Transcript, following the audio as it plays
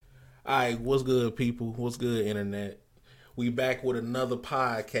All right, what's good, people? What's good, internet? We back with another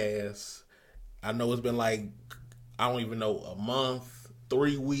podcast. I know it's been like I don't even know a month,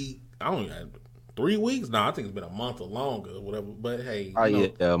 3 weeks. I don't even 3 weeks. No, I think it's been a month or longer, or whatever. But hey, Oh yeah,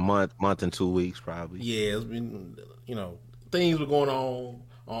 a month and 2 weeks probably. yeah, it's been things were going on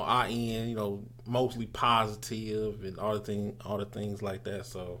our end. Mostly positive and all the things like that.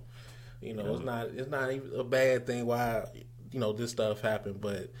 So Yeah. it's not even a bad thing why this stuff happened,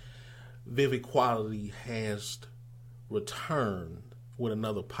 but Vivid Quality has returned with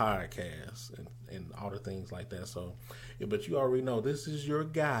another podcast and all the things like that. So, yeah, but you already know this is your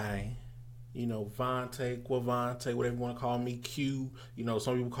guy. Vontae, Quavante, whatever you want to call me, Q.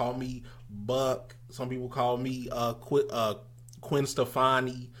 Some people call me Buck. Some people call me Quinn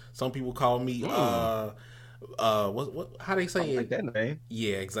Stefani. Some people call me Mm, what how they I say like it? that name.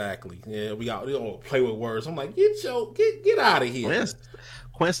 Yeah, exactly. Yeah, we all play with words. I'm like, get out of Gwen, here.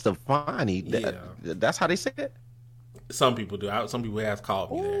 Gwen Stefani. Yeah. That's how they say it. Some people do. Some people have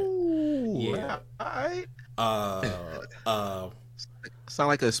called me that. Ooh, Yeah. all right. Uh, uh, Sound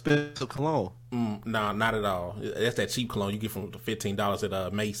like a expensive cologne. nah, not at all. That's that cheap cologne you get from $15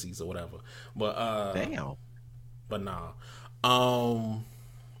 at Macy's or whatever. But Damn. but nah. Um,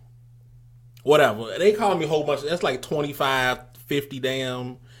 Whatever. They call me a whole bunch. That's like 25, 50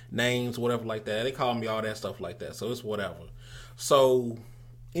 damn names, whatever like that. They call me all that stuff like that. So it's whatever. So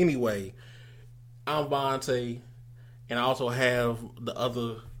anyway, I'm Vontae, and I also have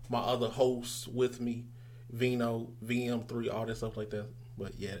my other hosts with me, Vino, VM3, all that stuff like that.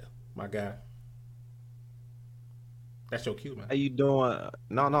 But yeah, my guy, that's your cue, man. How you doing?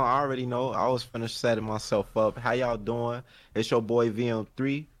 No, I already know. I was finished setting myself up. How y'all doing? It's your boy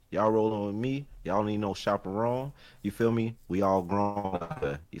VM3. Y'all rolling with me. Y'all need no chaperone. You feel me? We all grown up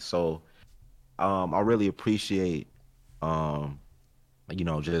here. So I really appreciate um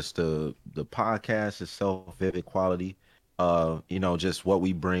just the podcast itself, Vivid Quality, just what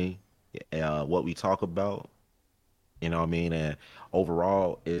we bring, what we talk about, what I mean, and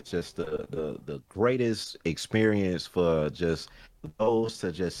overall it's just the greatest experience for just those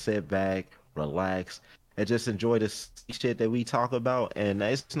to just sit back, relax, and just enjoy this shit that we talk about. And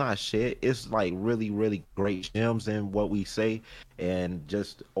it's not shit, it's like really really great gems in what we say. And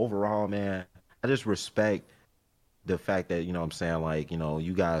just overall, man, I just respect the fact that what I'm saying, like,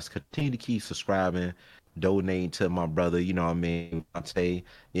 you guys continue to keep subscribing, donating to my brother, what I mean, Monte,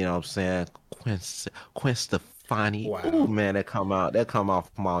 what I'm saying, Quinn Stefani. Oh Wow, man, that come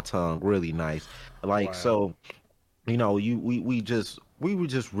out from my tongue really nice. Like, wow, so, we would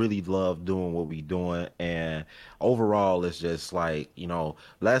just really love doing what we doing. And overall it's just like,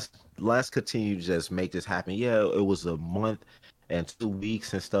 let's continue to just make this happen. Yeah, it was a month and 2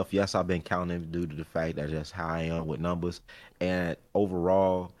 weeks and stuff. Yes, I've been counting due to the fact that just how I am with numbers. And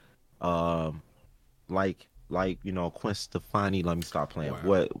overall, um Quinn Stefani, let me stop playing.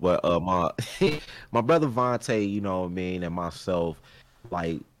 wow, What my my brother Vontae, what I mean, and myself,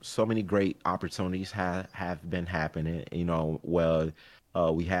 like, so many great opportunities have been happening. Well,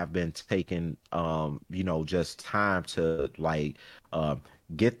 we have been taking just time to, like,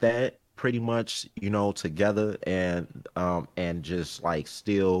 get that pretty much, together, and just like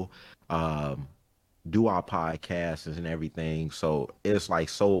still um do our podcasts and everything. So it's like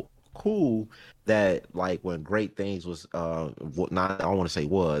so cool that, like, when great things was not, I don't want to say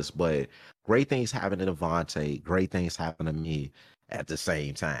was, but great things happen to Devontae, great things happen to me at the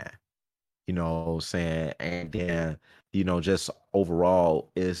same time. You know what I'm saying? And then, just overall,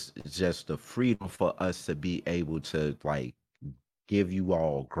 it's just the freedom for us to be able to, like, give you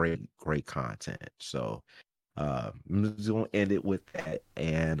all great content. So I'm just gonna end it with that,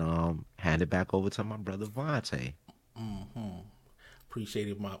 and hand it back over to my brother Vontae.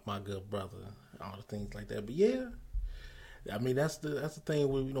 appreciated my good brother, all the things like that. But yeah, I mean that's the thing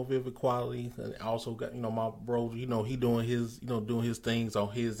with Vivid Quality. And I also got my bro. He doing his things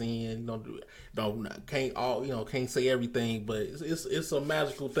on his end. Can't all can't say everything, but it's some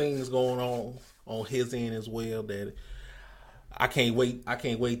magical things going on his end as well that I can't wait. I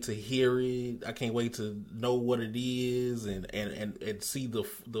can't wait to hear it. I can't wait to know what it is and see the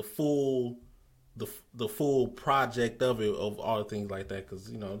full the full project of it, of all the things like that, because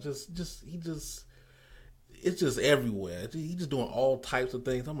just he just it's just everywhere. He just doing all types of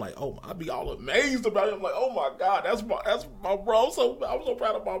things. I'm like, oh, I'd be all amazed about it. I'm like, oh my god, that's my bro. So I'm so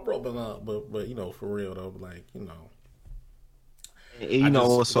proud of my bro. But for real though, like And I you know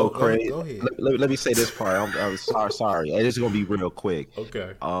just what's so crazy? go ahead. Let me say this part. I'm sorry. And it's gonna be real quick.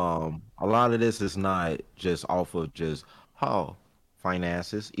 Okay, A lot of this is not just off of just how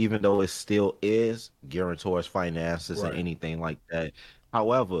finances, even though it still is geared towards finances and right. anything like that.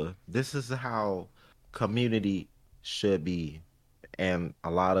 However, this is how community should be, and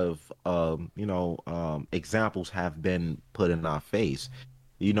a lot of examples have been put in our face.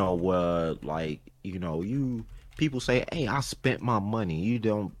 Where like you people say, "Hey, I spent my money." You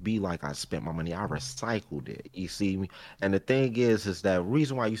don't be like, "I spent my money. I recycled it." You see me? And the thing is that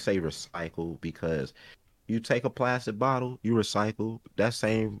reason why you say recycle because you take a plastic bottle, you recycle that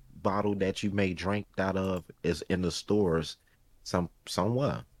same bottle that you may drink out of is in the stores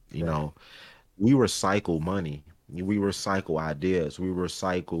somewhere. You Right. know, we recycle money, we recycle ideas, we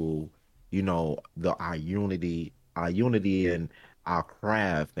recycle, our unity in our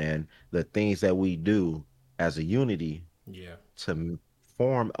craft and the things that we do as a unity Yeah. to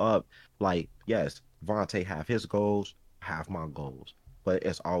form up. Like, yes, Vontae have his goals, I have my goals, but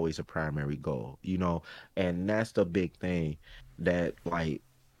it's always a primary goal. And that's the big thing that, like,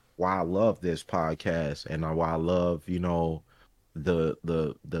 why I love this podcast and why I love,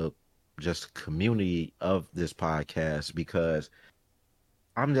 the just community of this podcast because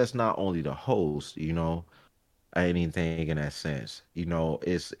I'm just not only the host, anything in that sense.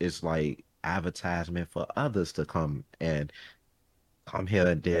 It's like advertisement for others to come here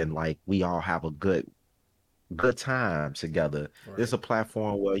and then like we all have a good time together. It's Right. a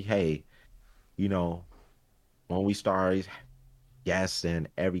platform where hey, you know, when we start guests and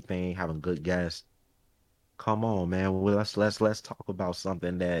everything, having good guests, come on, man. Well, let's talk about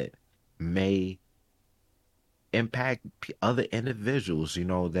something that may impact other individuals,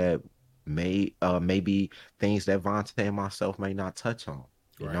 that maybe things that Vontae and myself may not touch on.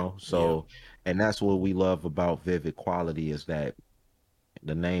 Right. Yeah. So, and that's what we love about Vivid Quality is that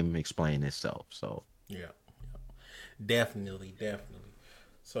the name explains itself. So, Yeah. Definitely. Definitely.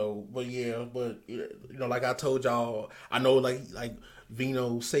 So, but yeah, but like I told y'all, I know, like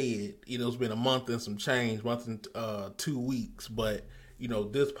Vino said, it's been a month and some change, month and 2 weeks, but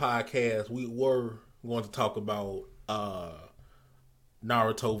this podcast we were going to talk about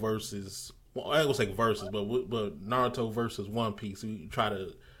Naruto versus, well, I ain't gonna say versus, but Naruto versus One Piece. We try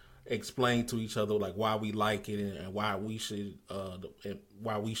to explain to each other like why we like it and why we should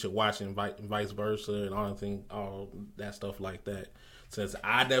watch it and vice versa and all that stuff like that. Since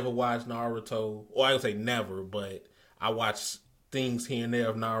I never watched Naruto, or I would say never, but I watched things here and there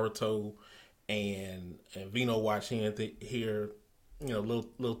of Naruto, and Vino watched here,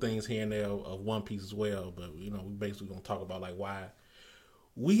 little things here and there of One Piece as well. But we basically gonna talk about like why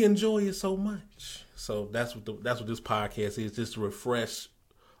we enjoy it so much. So that's what this podcast is, just to refresh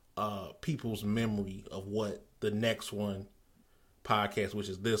people's memory of what the next one podcast, which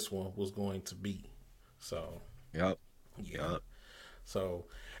is this one, was going to be. So yep, yeah. yep. So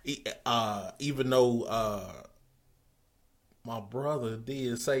even though my brother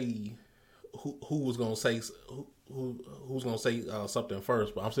did say who was gonna say who's gonna say something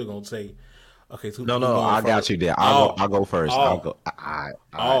first, but I'm still gonna say okay. So No, who's no, going I got first? you there. I'll go. Oh, I'll go first. I'll oh, go.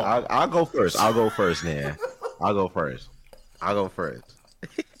 oh. I'll go first. I'll go first, man. I'll go first. I'll go first.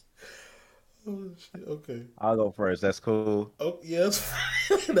 Oh, shit. Okay. I'll go first. That's cool. Oh yes,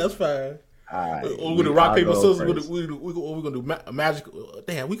 that's fine. All right, We're gonna rock I'll paper go scissors. first. We're gonna do magic.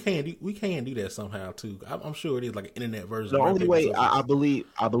 Damn, we can do that somehow too. I'm sure it is like an internet version The of rock only paper way I scissors. believe,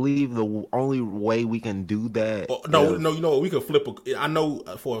 I believe the only way we can do that Oh, no, if no, you know what? We could flip a. I know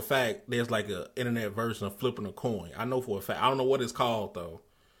for a fact there's like a internet version of flipping a coin. I know for a fact. I don't know what it's called though,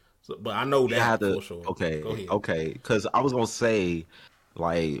 but I know we had that to. for sure. Go Okay, ahead. okay, because I was gonna say,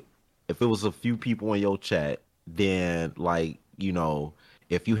 like, if it was a few people in your chat, then like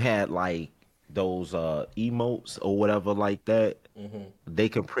if you had like those emotes or whatever like that, they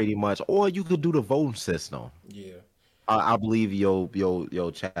can pretty much, or you could do the voting system. Yeah. I believe your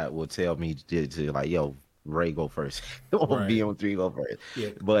chat will tell me to like Ray go first or Right. BM3 go first, Yeah.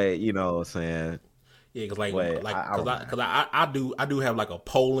 but what I'm saying. Yeah. Because But I don't mind. I do have like a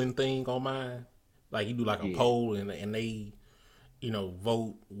polling thing on mine. Like you do like a Yeah, poll and they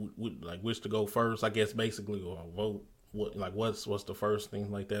vote like which to go first. I guess basically or vote what's the first thing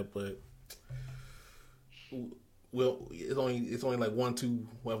like that. But well, it's only like one, two,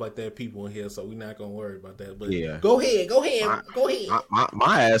 whatever like that people in here, so we're not gonna worry about that. But yeah. go ahead, go ahead, My, go ahead.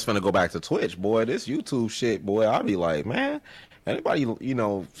 my ass finna go back to Twitch, boy. This YouTube shit, boy. I'll be like, man, anybody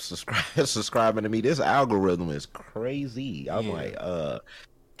subscribing to me, this algorithm is crazy. I'm Yeah, like,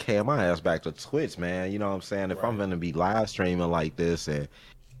 okay, my ass back to Twitch, man. You know what I'm saying? If I'm right, gonna be live streaming like this and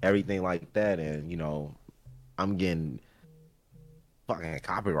everything like that, and I'm getting fucking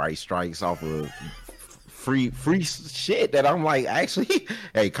copyright strikes off of free shit that I'm like, actually,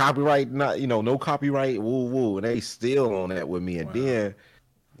 hey, copyright, not no copyright, woo woo, and they still on that with me. And wow, then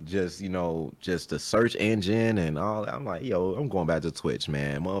just the search engine and all. I'm like, yo, I'm going back to Twitch,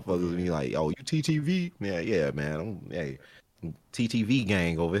 man. Motherfuckers be Yeah. like, oh, you TTV? Yeah, yeah, man. Hey, TTV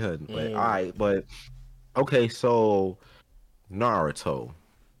gang over here. But all Mm. right, but okay, so Naruto.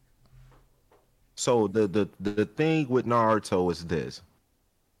 So the thing with Naruto is this.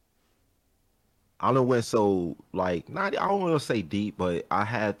 I don't went so like not I don't want to say deep, but I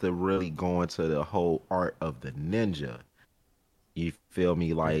had to really go into the whole art of the ninja. You feel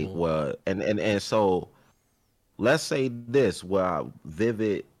me? Like, Mm-hmm. well, and so let's say this, where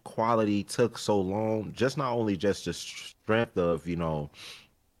vivid quality took so long, just not only just the strength of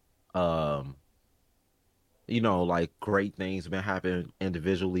um like great things been happening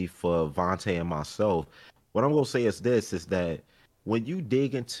individually for Vontae and myself. What I'm gonna say is this: is that when you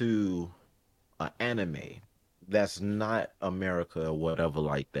dig into an anime that's not America or whatever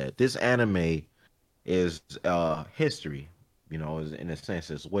like that, this anime is history, is in a sense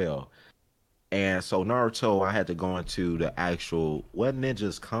as well. And so Naruto, I had to go into the actual where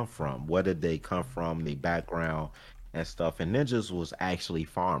ninjas come from, where did they come from, the background and stuff. And ninjas was actually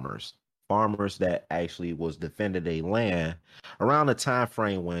farmers, farmers that actually was defending their land around the time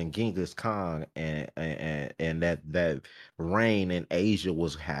frame when Genghis Khan and that reign in Asia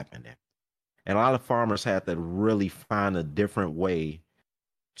was happening. And a lot of farmers had to really find a different way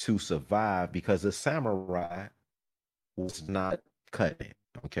to survive because the samurai was not cutting it.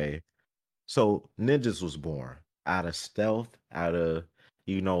 Okay. So ninjas was born out of stealth, out of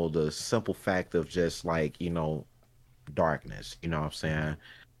the simple fact of just like darkness. You know what I'm saying?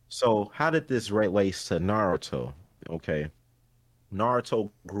 So how did this relate to Naruto? Okay, Naruto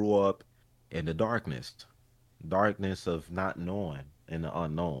grew up in the darkness of not knowing and the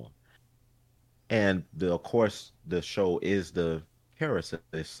unknown, and of course the show is the character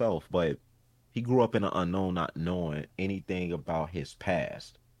itself, but he grew up in the unknown, not knowing anything about his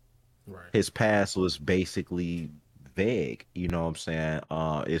past. Right. His past was basically vague, you know what I'm saying?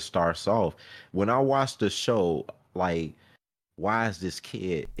 It starts off when I watched the show, like, why is this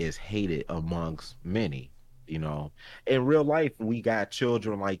kid is hated amongst many? You know, in real life, we got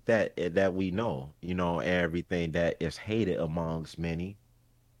children like that that we know, everything that is hated amongst many.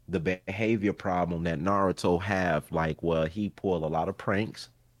 The behavior problem that Naruto have, like, well, he pulled a lot of pranks.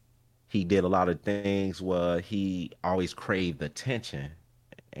 He did a lot of things where he always craved attention.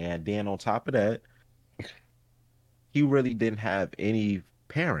 And then on top of that, he really didn't have any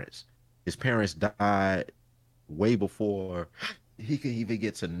parents. His parents died way before he could even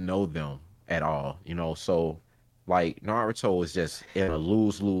get to know them at all. So, like, Naruto is just in a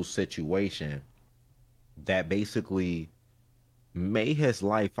lose-lose situation that basically made his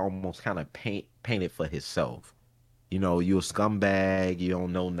life almost kind of painted for himself. You a scumbag, you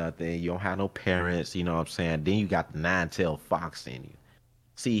don't know nothing, you don't have no parents, you know what I'm saying? Then you got the nine-tailed fox in you.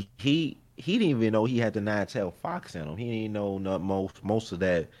 See, he didn't even know he had the nine-tailed fox in him. He didn't know most of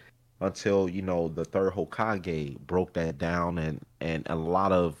that until the third Hokage broke that down, and a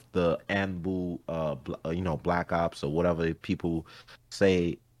lot of the Anbu, Black Ops or whatever people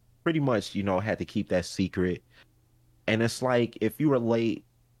say, pretty much had to keep that secret. And it's like if you relate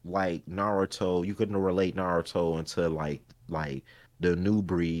like Naruto, you couldn't relate Naruto into like the new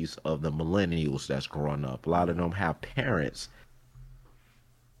breeds of the millennials that's growing up. A lot of Mm-hmm. them have parents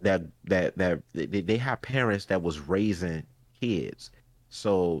that they have parents that was raising kids.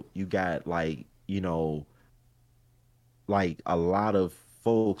 So you got like a lot of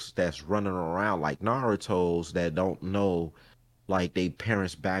folks that's running around like Naruto's that don't know like they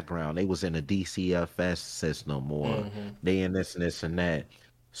parents' background. They was in a DCFS system or Mm-hmm. they in this and this and that.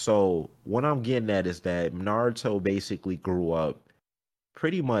 So what I'm getting at is that Naruto basically grew up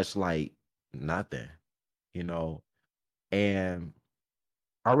pretty much like nothing, you know, and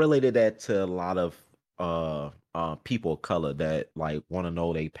I related that to a lot of people of color that like want to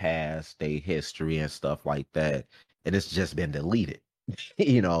know they past, their history and stuff like that, and it's just been deleted.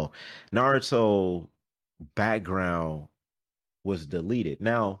 you know, Naruto background was deleted.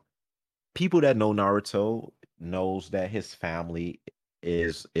 Now, people that know Naruto knows that his family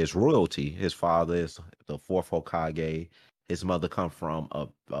is royalty. His father is the fourth Hokage. His mother come from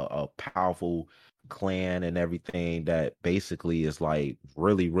a powerful clan and everything that basically is like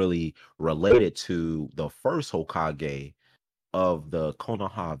really really related to the first Hokage of the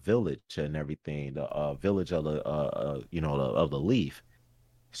Konoha village and everything, the village of the of the leaf.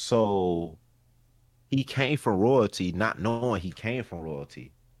 So he came from royalty, not knowing he came from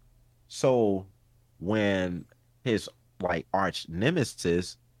royalty. So when his like arch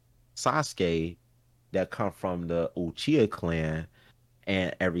nemesis Sasuke that come from the Uchiha clan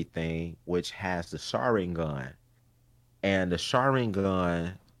and everything, which has the Sharingan, and the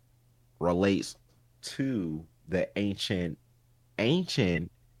Sharingan relates to the ancient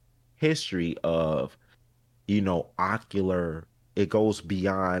history of, ocular. It goes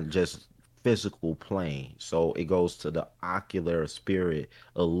beyond just physical plane. So it goes to the ocular spirit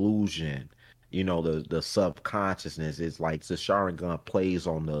illusion. The subconsciousness is like the Sharingan plays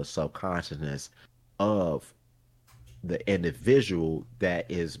on the subconsciousness of the individual that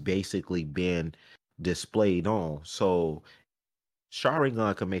is basically being displayed on. So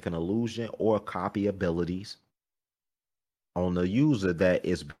Sharingan can make an illusion or copy abilities on the user that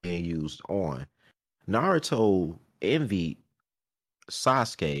is being used on. Naruto envied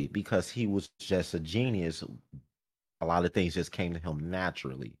Sasuke because he was just a genius. A lot of things just came to him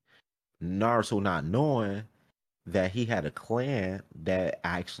naturally. Naruto not knowing that he had a clan that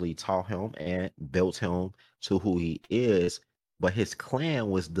actually taught him and built him to who he is, but his clan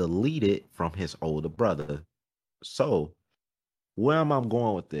was deleted from his older brother. So, where am I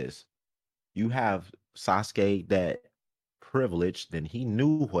going with this? You have Sasuke that privileged, then he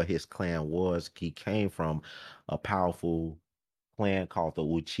knew what his clan was. He came from a powerful clan called the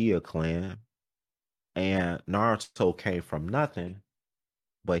Uchiha clan, and Naruto came from nothing,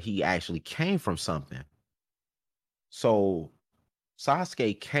 but he actually came from something. So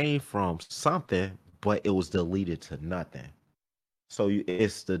Sasuke came from something, but it was deleted to nothing. So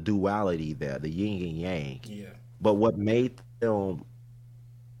it's the duality there, the yin and yang. Yeah. But what made them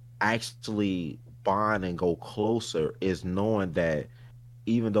actually bond and go closer is knowing that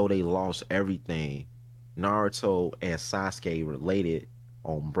even though they lost everything, Naruto and Sasuke related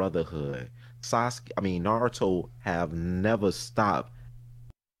on brotherhood. Naruto have never stopped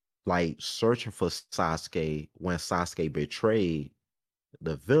like searching for Sasuke when Sasuke betrayed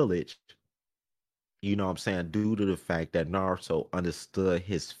the village. What I'm saying? Due to the fact that Naruto understood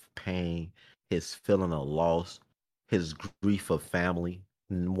his pain, his feeling of loss, his grief of family,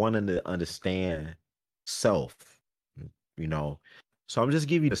 and wanting to understand self, you know. So I'm just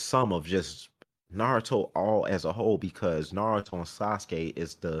giving you the sum of just Naruto all as a whole because Naruto and Sasuke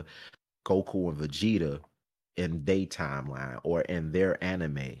is the Goku and Vegeta in their timeline or in their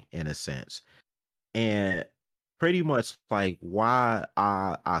anime in a sense. And pretty much like why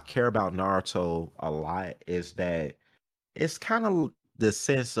I care about Naruto a lot is that it's kind of the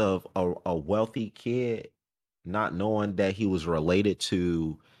sense of a wealthy kid not knowing that he was related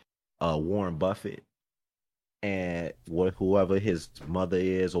to Warren Buffett and whoever his mother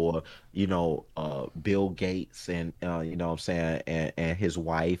is, or Bill Gates, and what I'm saying, and his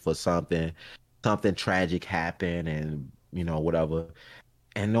wife or something tragic happened, and whatever,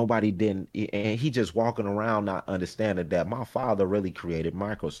 and nobody didn't, and he just walking around not understanding that my father really created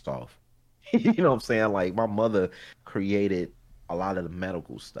Microsoft. What I'm saying? Like my mother created a lot of the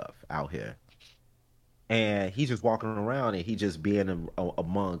medical stuff out here, and he's just walking around and he just being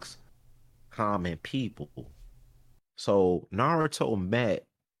amongst common people. So Naruto met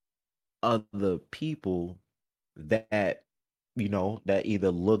other people that that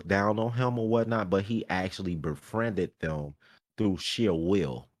either looked down on him or whatnot, but he actually befriended them through sheer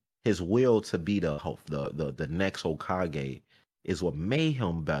will. His will to be the next Hokage is what made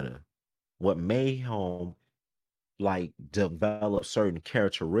him better. What made him like develop certain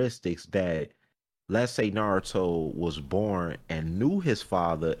characteristics that, let's say Naruto was born and knew his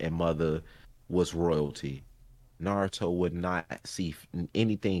father and mother was royalty. Naruto would not see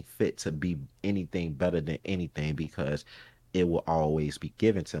anything fit to be anything better than anything because it will always be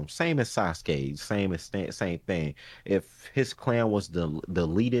given to him. Same as Sasuke, same thing. If his clan was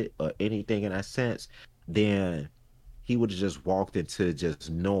deleted or anything in that sense, then he would have just walked into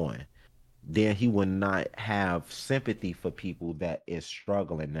just knowing, then he would not have sympathy for people that is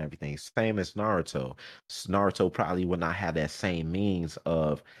struggling and everything. Same as Naruto. Naruto probably would not have that same means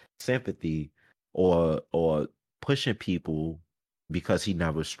of sympathy or pushing people because he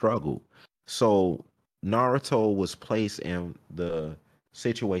never struggled. So Naruto was placed in the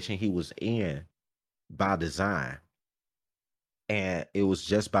situation he was in by design. And it was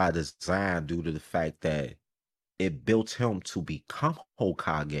just by design due to the fact that it built him to become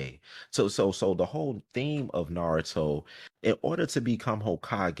Hokage. So the whole theme of Naruto, in order to become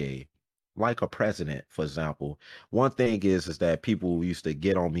Hokage, like a president, for example, one thing is that people used to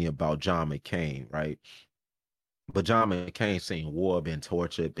get on me about John McCain, right? But John McCain seen war, been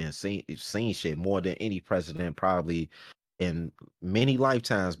tortured, been seen shit more than any president probably in many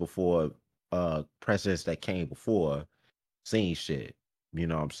lifetimes before presidents that came before seen shit. You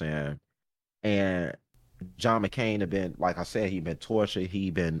know what I'm saying? And John McCain had been, like I said, he been tortured, he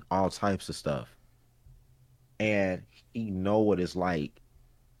been all types of stuff, and he know what it's like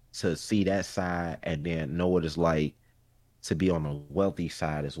to see that side, and then know what it's like to be on the wealthy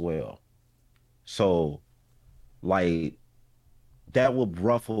side as well. So like that would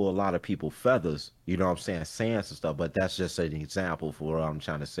ruffle a lot of people's feathers, you know what I'm saying and stuff, but that's just an example for what I'm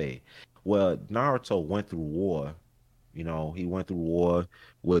trying to say. Well, Naruto went through war, he went through war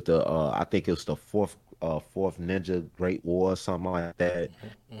with the I think it was the fourth ninja great war, something like that.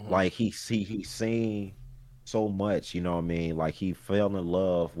 Mm-hmm. Like he seen so much, you know what I mean? Like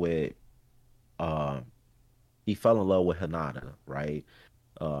um he fell in love with Hinata, right?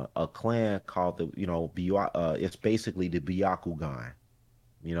 A clan called it's basically the Byakugan.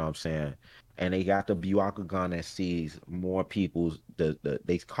 You know what I'm saying? And they got the Byakugan that sees more people's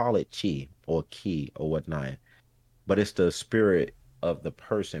they call it chi or ki or whatnot, but it's the spirit of the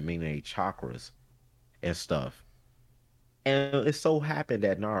person, meaning they chakras and stuff. And it so happened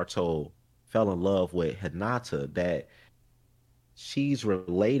that Naruto fell in love with Hinata, that she's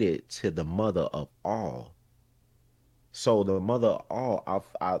related to the mother of all. So the mother of all,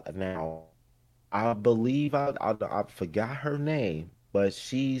 now I believe I forgot her name, but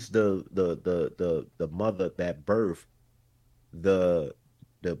she's the mother that birthed the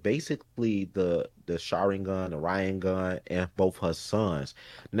basically the Sharingan, the Ryan and both her sons.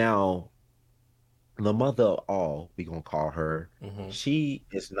 Now, the mother of all, we gonna call her, Mm-hmm. she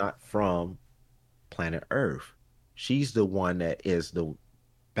is not from planet Earth. She's the one that is the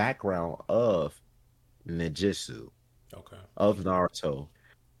background of ninjutsu, Okay. of Naruto.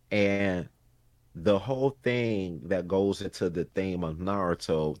 And the whole thing that goes into the theme of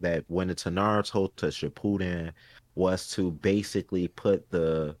Naruto, that went into Naruto to Shippuden, was to basically put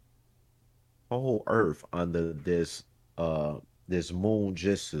the whole earth under this moon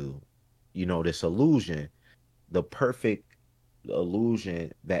jutsu, this illusion, the perfect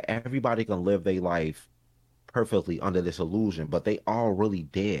illusion that everybody can live their life perfectly under this illusion, but they all really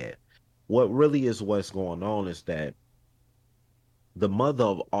dead. What's going on is that the mother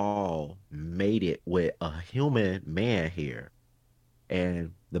of all made it with a human man here,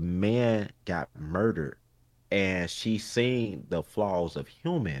 and the man got murdered, and she seen the flaws of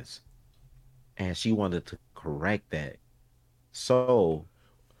humans, and she wanted to correct that. So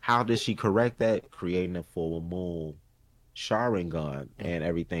how did she correct that? Creating a full moon Sharingan Mm. and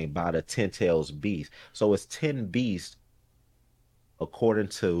everything by the Ten Tails beast. So it's 10 beasts according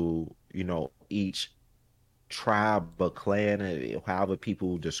to, each tribe or clan, however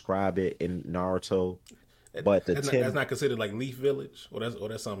people describe it in Naruto. But the That's 10 not considered like Leaf Village, or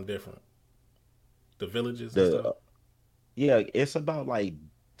that's something different. The villages and the stuff. yeah, it's about like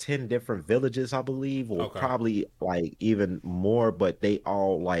 10 different villages, I believe, or Okay, probably like even more, but they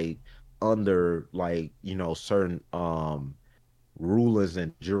all like under like, certain rulers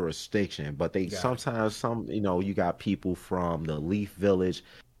and jurisdiction. But they got it. sometimes you got people from the Leaf Village,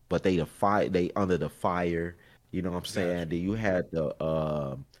 but they under the fire, you know what I'm Got saying? you. Then you had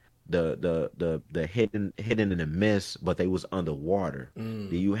the hidden in the mist, but they was underwater. Then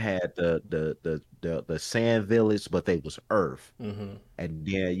Mm. you had the sand village, but they was earth. Mm-hmm. And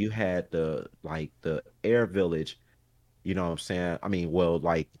then you had the air village, you know what I'm saying? I mean, well,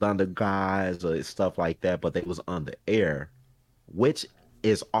 like thunder guys or stuff like that, but they was under air, which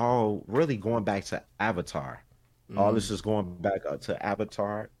is all really going back to Avatar. All Mm. this is going back to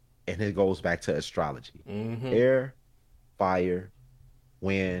Avatar, and it goes back to astrology. Mm-hmm. Air, fire,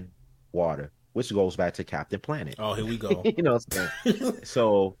 wind, water, which goes back to Captain Planet. Oh, here we go. You know what I'm saying?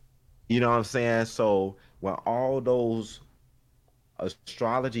 So, you know what I'm saying? So when all those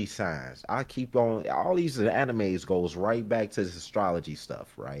astrology signs, I keep on all these animes goes right back to this astrology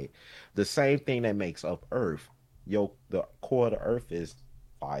stuff, right? The same thing that makes up Earth. The core of the Earth is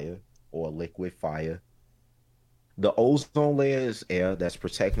fire or liquid fire. The ozone layer is air that's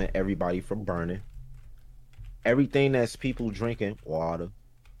protecting everybody from burning. Everything that's people drinking, water,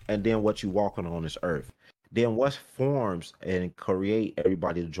 and then what you walking on is earth. Then what forms and create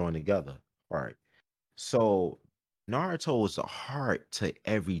everybody to join together? All right. So Naruto was the heart to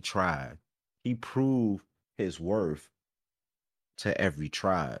every tribe. He proved his worth to every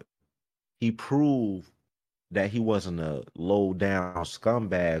tribe. He proved that he wasn't a low down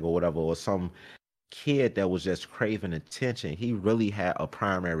scumbag or whatever, or some kid that was just craving attention. He really had a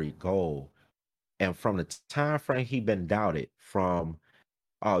primary goal. And from the time frame he been doubted, from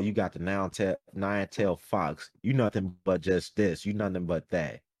oh, you got the nine tail fox, you nothing but just this, you nothing but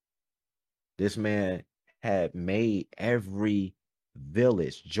that. This man had made every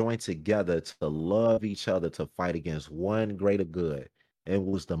village join together to love each other to fight against one greater good. It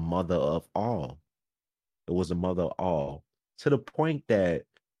was the mother of all. It was the mother of all. To the point that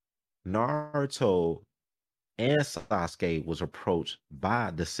Naruto and Sasuke was approached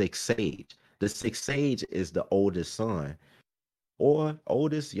by the sixth sage. The sixth sage is the oldest son, or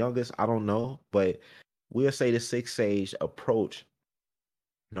oldest, youngest, I don't know, but we'll say the sixth sage approached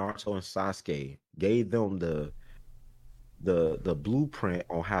Naruto and Sasuke, gave them the blueprint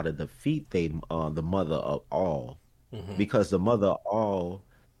on how to defeat the mother of all, Mm-hmm. because the mother of all,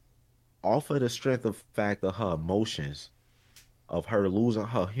 off of the strength of fact of her emotions, of her losing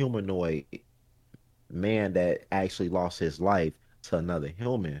her humanoid man that actually lost his life to another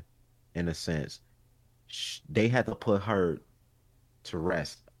human, in a sense, they had to put her to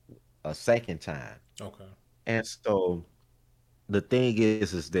rest a second time. Okay. And so the thing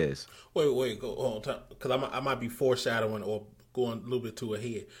is this. Wait, go on, because I might be foreshadowing or going a little bit too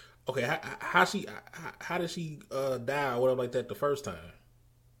ahead. Okay, how did she die or whatever like that the first time?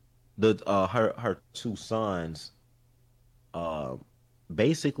 Her two sons, um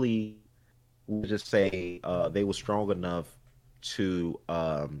basically, we just say they were strong enough to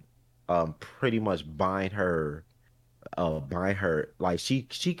pretty much bind her, like she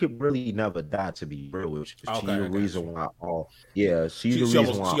could really never die, to be real with you. She Okay, the I got reason you. why all, Yeah, yeah, she the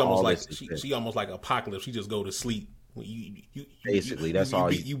reason why she almost all like this exists. she almost like Apocalypse. She just go to sleep. Basically, that's all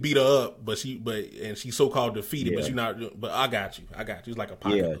you You do. beat her up, and she's so called defeated, but Yeah, you not. But I got you. It's like yeah,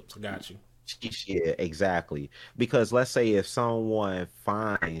 Apocalypse. I got you. yeah, exactly. Because let's say if someone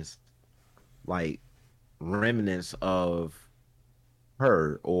finds like remnants of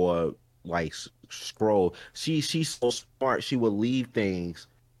her, or like scroll, she's so smart, she would leave things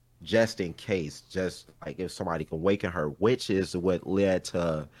just in case, just like if somebody can waken her, which is what led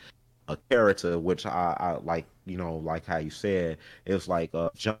to a character which I like, like how you said, it's like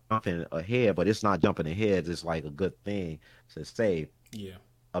jumping ahead, but it's not jumping ahead, it's like a good thing to say. Yeah.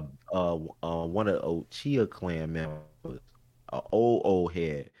 a One of the Uchiha clan members, a old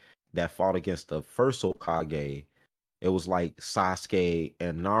head that fought against the first Hokage. It was like Sasuke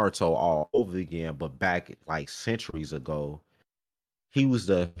and Naruto all over again, but back like centuries ago. He was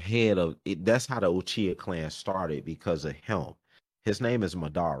the head of it. That's how the Uchiha clan started, because of him. His name is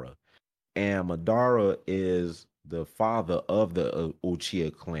Madara, and Madara is the father of the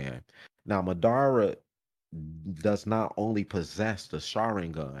Uchiha clan. Now, Madara does not only possess the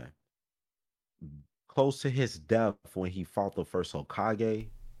Sharingan. Close to his death, when he fought the first Hokage,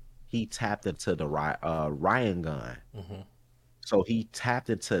 he tapped into the Ryan. Hmm. So he tapped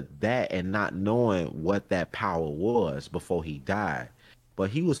into that, and not knowing what that power was before he died. But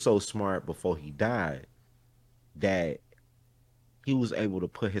he was so smart before he died that he was able to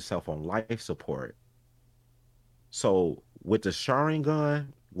put himself on life support. So with the Sharingan,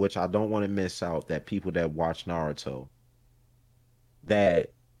 which I don't want to miss out, that people that watch Naruto,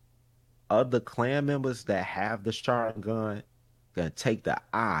 that other clan members that have the Sharingan can take the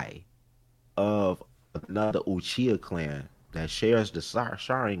eye of another Uchiha clan that shares the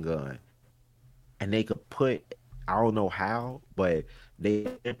Sharingan, and they could put, I don't know how, but they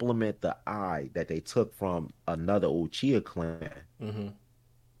implement the eye that they took from another Uchiha clan Hmm.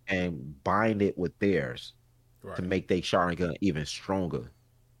 and bind it with theirs to Right. make their Sharingan even stronger.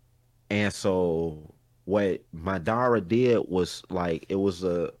 And so what Madara did was like, it was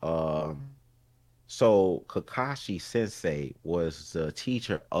a so Kakashi Sensei was the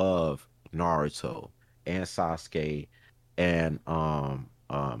teacher of Naruto and Sasuke, and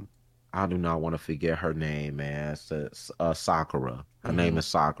I do not want to forget her name, man. Sakura. Her name Hmm. is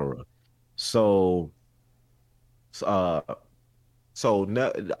Sakura. So uh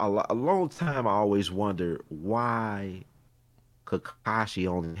a long time I always wondered why Kakashi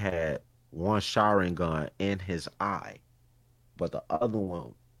only had one Sharingan in his eye, but the other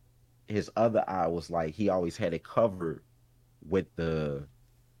one, his other eye, was like he always had it covered with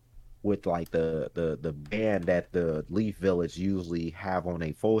like the band that the Leaf Village usually have on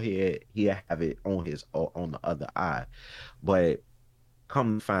their forehead. He have it on his on the other eye. But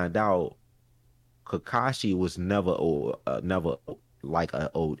come to find out, Kakashi was never like a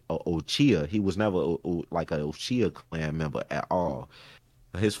Uchiha. He was never like a Uchiha clan member at all.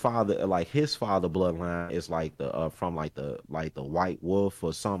 His father bloodline is like the from like the White Wolf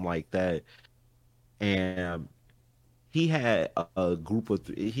or something like that. And he had a group of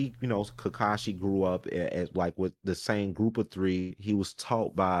he, Kakashi grew up as like with the same group of three. He was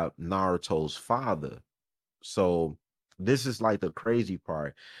taught by Naruto's father. So this is like the crazy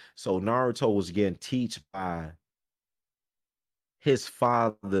part. So Naruto was getting taught by his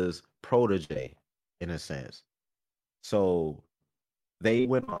father's protege, in a sense. So they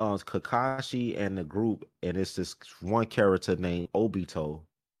went on, Kakashi and the group, and it's this one character named Obito.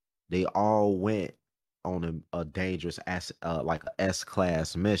 They all went on a dangerous like a S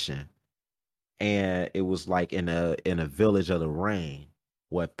class mission, and it was like in a village of the rain,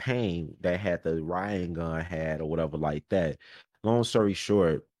 where Pain, that had the Ryan gun, had, or whatever like that. Long story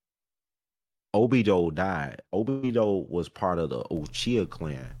short, Obito died. Obito was part of the Uchiha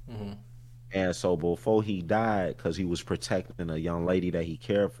clan. Mm-hmm. And so before he died, because he was protecting a young lady that he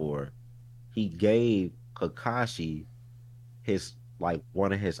cared for, he gave Kakashi his like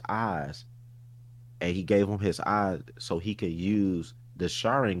one of his eyes, and he gave him his eye so he could use the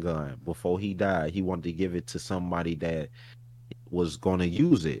Sharingan before he died. He wanted to give it to somebody that was going to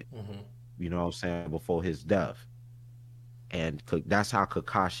use it, Mm-hmm. you know what I'm saying, before his death. And that's how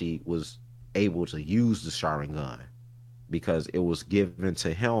Kakashi was able to use the Sharingan because it was given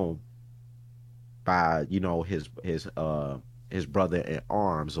to him by, you know, his brother in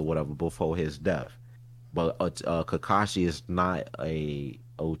arms or whatever before his death. But Kakashi is not a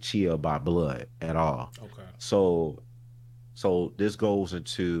Uchiha by blood at all. Okay. So this goes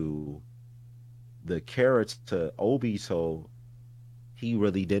into the character Obito. He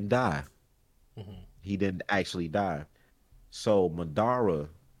really didn't die. Mm-hmm. He didn't actually die. So Madara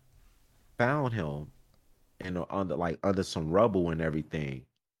found him and under some rubble and everything.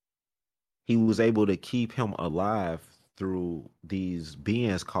 He was able to keep him alive through these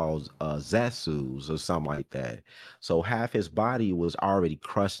beings called Zetsus or something like that. So half his body was already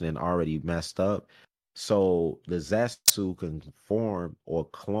crushed and already messed up. So the Zetsu can form or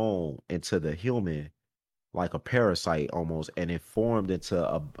clone into the human like a parasite almost, and it formed into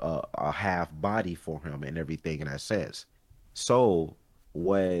a half body for him and everything in that sense. So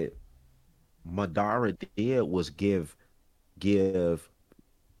what Madara did was give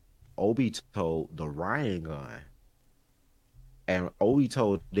Obito the Ryan, and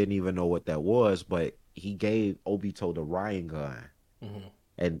Obito didn't even know what that was, but he gave Obito the Ryan, Mm-hmm.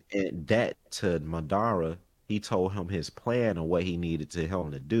 and that to Madara, he told him his plan and what he needed to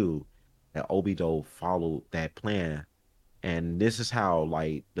him to do, and Obito followed that plan, and this is how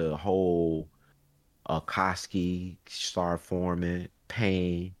like the whole Koski start forming,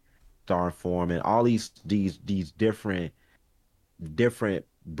 Pain start forming, all these different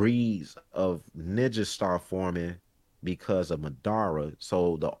breeds of ninjas start forming because of Madara.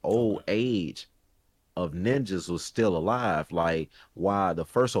 So the Okay. old age of ninjas was still alive. Like while the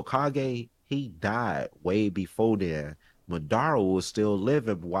first Hokage, he died way before then. Madara was still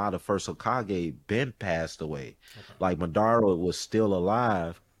living while the first Hokage been passed away. Okay. Like Madara was still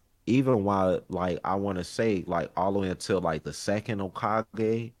alive, even while like I want to say like all the way until like the second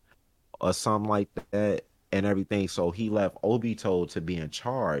Hokage or something like that and everything. So he left Obito to be in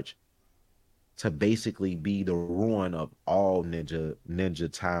charge to basically be the ruin of all ninja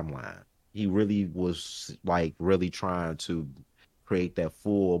timeline. He really was like really trying to create that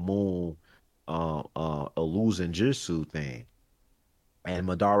full moon illusion jutsu thing. And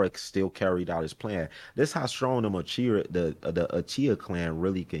Madara still carried out his plan. This how strong the Uchiha clan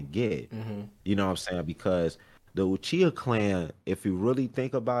really can get. Mm-hmm. You know what I'm saying? Because the Uchiha clan, if you really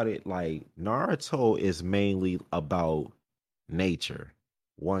think about it, like Naruto is mainly about nature,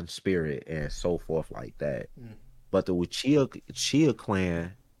 one spirit, and so forth like that. Mm. But the Uchiha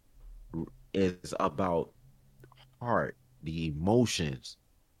clan is about heart, the emotions,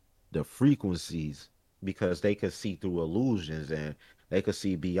 the frequencies, because they could see through illusions and they could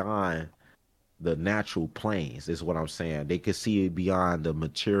see beyond the natural planes, is what I'm saying. They could see beyond the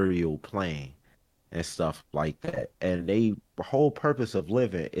material plane and stuff like that. And they the whole purpose of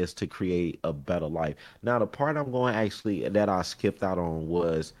living is to create a better life. Now, the part I'm going actually that I skipped out on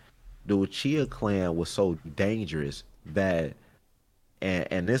was the Uchiha clan was so dangerous that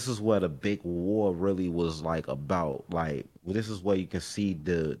and this is what a big war really was like about. Like this is where you can see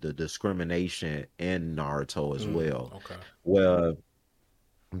the discrimination in Naruto as Mm. well. Okay. Where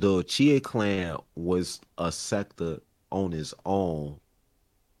the Uchiha clan was a sector on its own,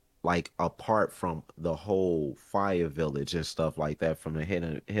 like apart from the whole fire village and stuff like that from the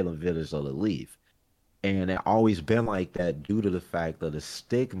hidden village of the leaf. And it always been like that due to the fact of the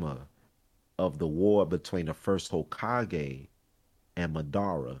stigma of the war between the first Hokage and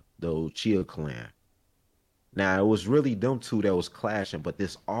Madara, the Uchiha clan. Now it was really them two that was clashing, but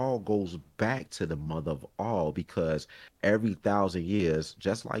this all goes back to the mother of all because every 1,000 years,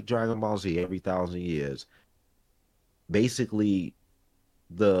 just like Dragon Ball Z, every 1,000 years, basically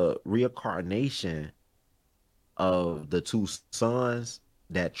the reincarnation of the two sons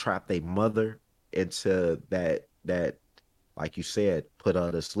that trapped their mother into that like you said put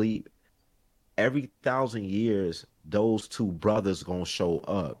her to sleep. Every 1,000 years those two brothers gonna show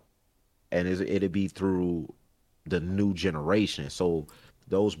up, and it'll be through the new generation. So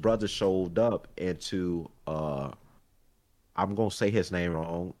those brothers showed up into I'm gonna say his name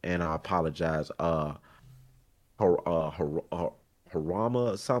wrong and I apologize. Har, uh, Har,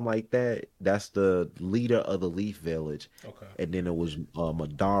 Harama or something like that. That's the leader of the Leaf Village. Okay. And then it was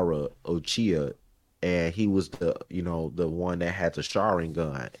Madara Uchiha, and he was the the one that had the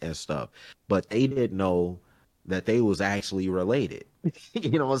Sharingan and stuff. But they didn't know that they was actually related.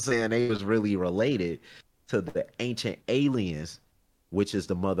 You know what I'm saying? They was really related to the ancient aliens, which is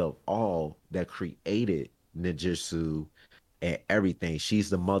the mother of all that created ninjutsu and everything. She's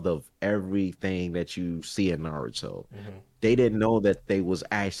the mother of everything that you see in Naruto. Mm-hmm. They didn't know that they was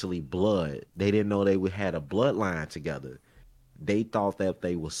actually blood. They didn't know they would had a bloodline together. They thought that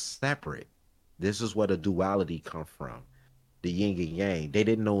they were separate. This is where the duality come from, the yin and yang. They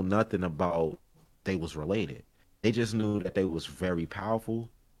didn't know nothing about they was related. They just knew that they was very powerful.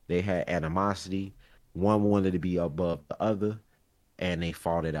 They had animosity. One wanted to be above the other, and they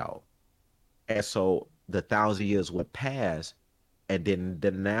fought it out. And so the 1,000 years would pass, and then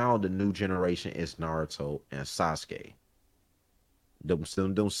now the new generation is Naruto and Sasuke.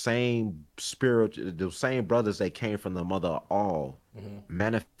 Them same spirit, those same brothers that came from the mother of all Mm-hmm.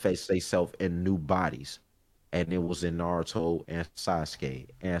 manifest themselves in new bodies. And it was in Naruto and Sasuke.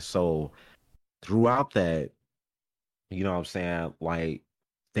 And so throughout that, you know what I'm saying? Like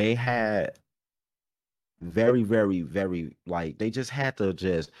they had very, very, very like they just had to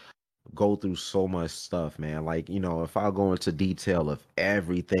just go through so much stuff, man. Like, if I go into detail of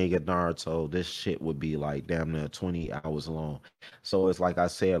everything in Naruto, this shit would be like damn near 20 hours long. So it's like I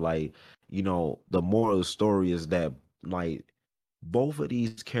said, like, the moral of the story is that like both of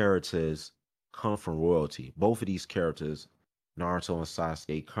these characters come from royalty. Both of these characters, Naruto and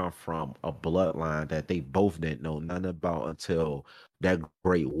Sasuke, come from a bloodline that they both didn't know nothing about until that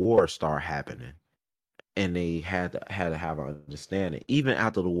great war started happening, and they had to have an understanding. Even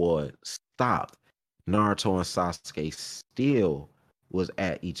after the war stopped, Naruto and Sasuke still was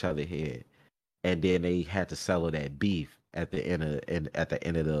at each other head, and then they had to settle that beef at the end of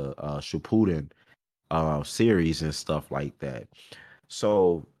the Shippuden series and stuff like that.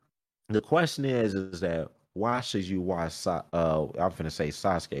 So the question is that why should you watch? I'm gonna say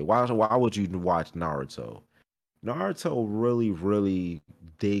Sasuke. Why would you watch Naruto? Naruto really, really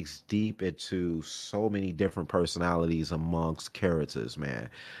digs deep into so many different personalities amongst characters, man.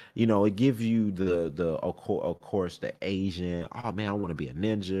 It gives you the of course the Asian, oh man, I want to be a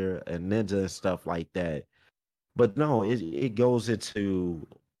ninja and stuff like that. But no, it goes into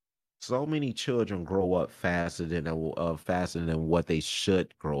so many children grow up faster than what they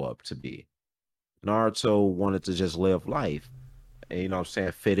should grow up to be. Naruto wanted to just live life, and, what I'm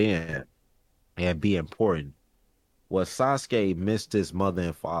saying, fit in and be important. Well, Sasuke missed his mother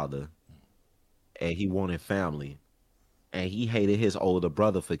and father, and he wanted family. And he hated his older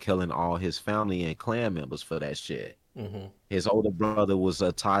brother for killing all his family and clan members for that shit. Mm-hmm. His older brother was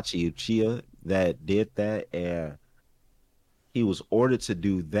Itachi Uchiha that did that, and he was ordered to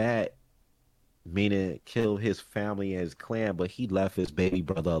do that, meaning kill his family and his clan, but he left his baby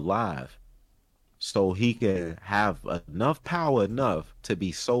brother alive. So he could have enough power enough to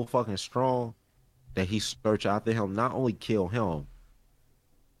be so fucking strong that he search after him, not only kill him,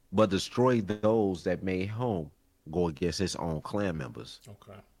 but destroy those that made him go against his own clan members.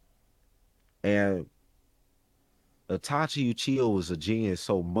 Okay. And Itachi Uchiha was a genius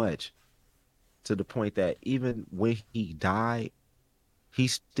so much to the point that even when he died, he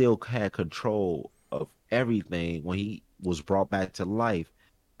still had control of everything when he was brought back to life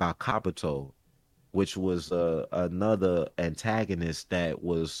by Kabuto, which was another antagonist that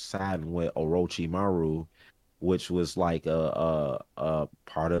was siding with Orochimaru, which was like a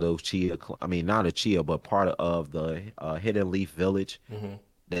part of those Chia. I mean, not a Chia, but part of the Hidden Leaf Village Mm-hmm.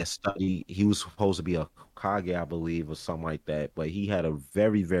 that studied. He was supposed to be a Kage, I believe, or something like that. But he had a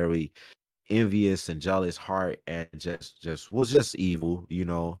very, very envious and jealous heart, and just was just evil.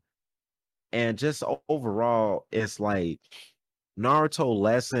 And just overall, it's like Naruto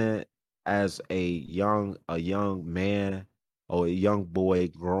lesson as a young man or a young boy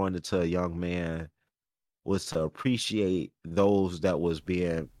growing into a young man was to appreciate those that was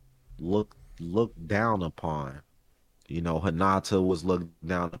being looked down upon. Hinata was looked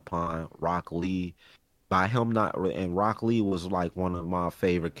down upon, Rock Lee. By him not, and Rock Lee was like one of my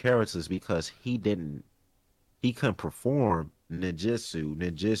favorite characters because he couldn't perform ninjutsu.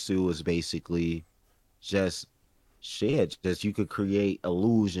 Ninjutsu is basically just shit. Just you could create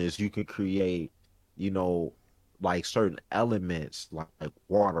illusions. You could create, you know, like certain elements like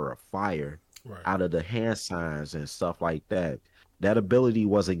water or fire Right. out of the hand signs and stuff like that. That ability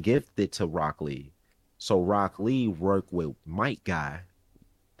wasn't gifted to Rock Lee. So Rock Lee worked with Might Guy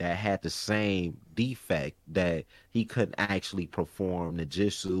that had the same defect that he couldn't actually perform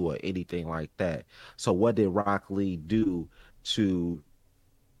ninjutsu or anything like that. So what did Rock Lee do? to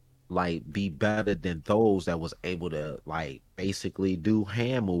like be better than those that was able to like basically do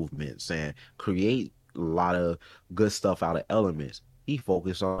hand movements and create a lot of good stuff out of elements. He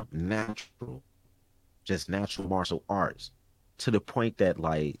focused on natural, just natural martial arts to the point that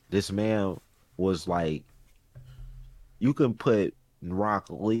like this man was like you can put Rock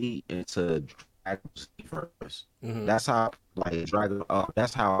Lee into Dragon Z first. Hmm. That's how like Dragon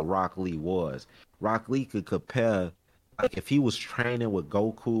that's how Rock Lee was. Rock Lee could compare like if he was training with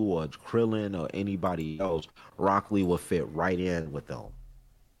Goku or Krillin or anybody else, Rock Lee would fit right in with them.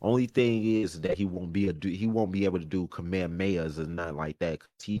 Only thing is that he won't be able to do Kamehamehas and nothing like that.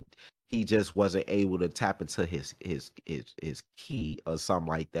 'Cause he just wasn't able to tap into his key or something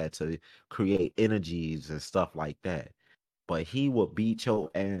like that to create energies and stuff like that. But he would beat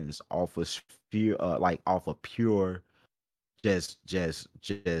your ass off of pure like off of pure just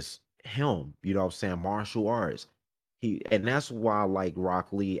him. You know what I'm saying? Martial arts. And that's why like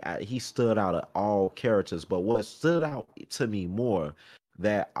Rock Lee, he stood out of all characters. But what stood out to me more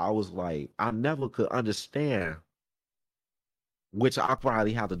that I was like, I never could understand, which I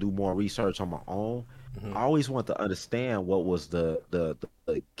probably have to do more research on my own. Hmm. I always want to understand what was the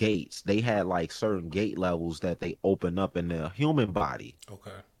gates. They had like certain gate levels that they open up in the human body,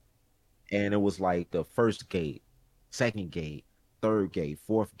 Okay. and it was like the first gate, second gate, third gate,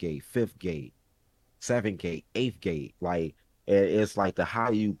 fourth gate, fifth gate, seventh gate, eighth gate. Like it's like the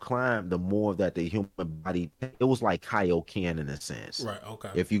higher you climb, the more that the human body. It was like Kaioken in a sense. Right. Okay.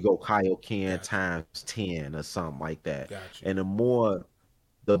 If you go Kaioken Got you. times 10 or something like that, Got you. and the more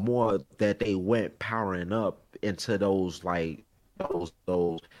that they went powering up into those like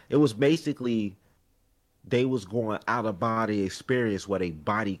those, it was basically they was going out of body experience where their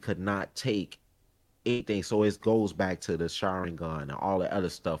body could not take anything. So it goes back to the Sharingan and all the other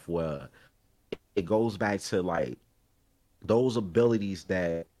stuff where it goes back to like those abilities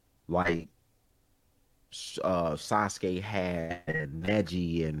that like Sasuke had and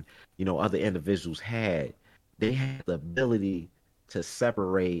Neji and other individuals had. They had the ability to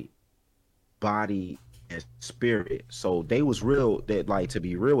separate body and spirit. So they was real. That like to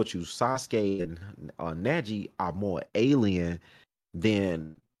be real with you, Sasuke and Neji are more alien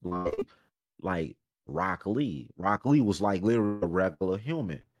than like Rock Lee. Rock Lee was like literally a regular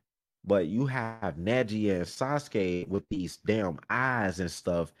human. But you have Neji and Sasuke with these damn eyes and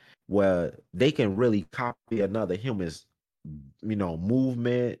stuff where they can really copy another human's,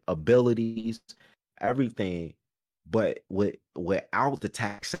 movement, abilities, everything, but without the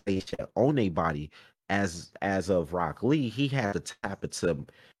taxation on their body. As of Rock Lee, he had to tap into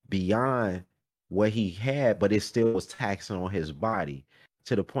beyond what he had, but it still was taxing on his body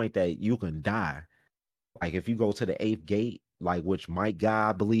to the point that you can die. Like if you go to the eighth gate, like which Mike Guy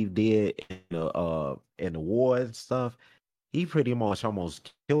I believe did in the war and stuff, he pretty much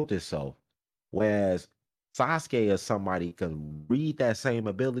almost killed himself. Whereas Sasuke or somebody can read that same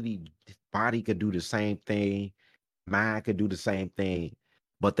ability, body could do the same thing, mind could do the same thing,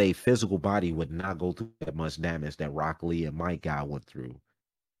 but their physical body would not go through that much damage that Rock Lee and Mike Guy went through.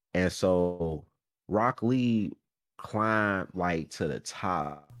 And so Rock Lee climbed like to the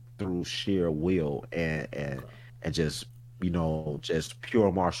top through sheer will Okay. and just just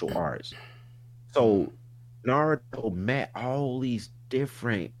pure martial arts. Mm. So Naruto met all these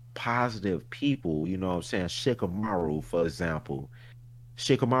different positive people, you know what I'm saying? Shikamaru, for example.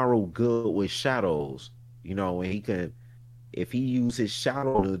 Shikamaru good with shadows, and he can if he uses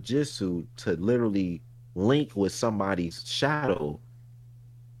shadow jutsu to literally link with somebody's shadow,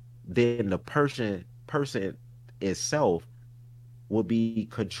 then the person itself will be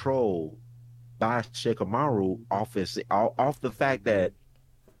controlled by Shikamaru off the fact that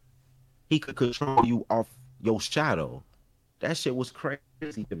he could control you off your shadow. That shit was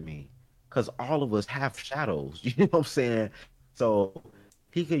crazy to me. Cause all of us have shadows. You know what I'm saying? So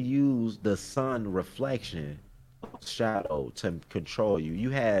he could use the sun reflection shadow to control you. You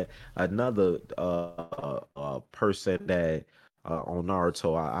had another person that on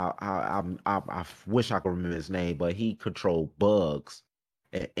Naruto. I wish I could remember his name, but he controlled bugs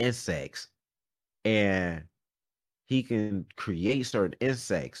and insects, and he can create certain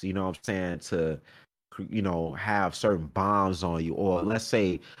insects. You know what I'm saying to have certain bombs on you, or let's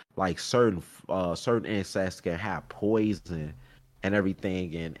say like certain insects can have poison and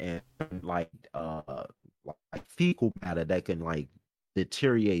everything, and like like fecal matter that can like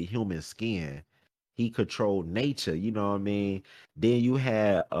deteriorate human skin. He controlled nature, you know what I mean? Then you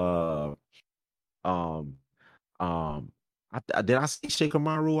had um did I say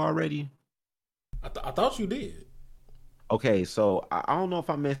Shikamaru already? I thought you did. Okay, so I don't know if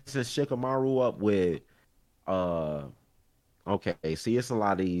I messed Shikamaru up with uh Okay, see, it's a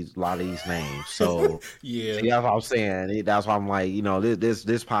lot of these names. So, Yeah. see, that's what I'm saying. That's why I'm like, this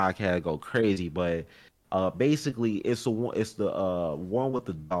podcast go crazy. But basically, it's the one with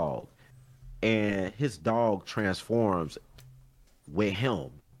the dog, and his dog transforms with him.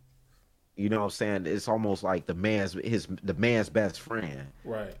 You know what I'm saying? It's almost like the man's best friend.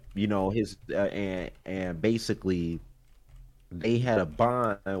 Right. His and basically they had a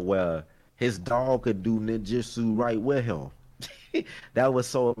bond where his dog could do ninjutsu right with him. That was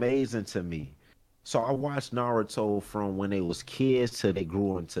so amazing to me. So I watched Naruto from when they was kids till they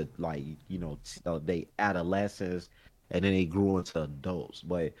grew into like they adolescents, and then they grew into adults.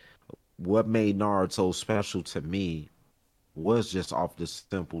 But what made Naruto special to me was just off the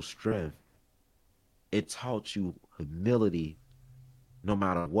simple strength. It taught you humility no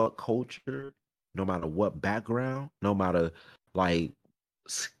matter what culture, no matter what background, no matter like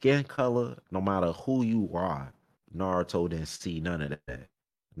skin color, no matter who you are. Naruto didn't see none of that.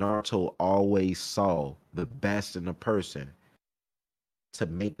 Naruto always saw the best in a person to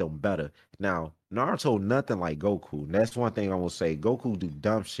make them better. Now, Naruto nothing like Goku. That's one thing I will say. Goku do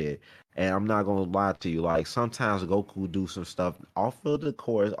dumb shit, and I'm not gonna lie to you. Like sometimes Goku do some stuff off of the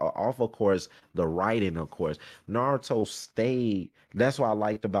course, or off of course, the writing of course. Naruto stayed. That's what I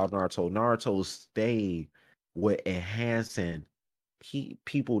liked about Naruto. Naruto stayed with enhancing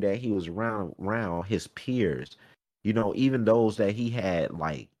people that he was around his peers. Even those that he had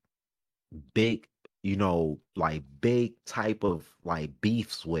like big, like big type of like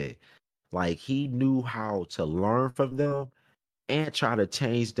beefs with. Like he knew how to learn from them and try to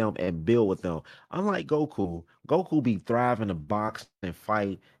change them and build with them. Unlike Goku, Goku be thriving to box and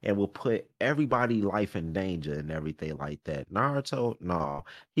fight and will put everybody' life in danger and everything like that. Naruto, no,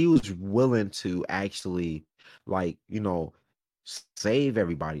 he was willing to actually, like, save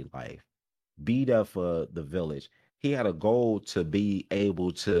everybody's life, be there for the village. He had a goal to be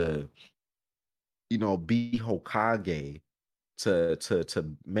able to, be Hokage to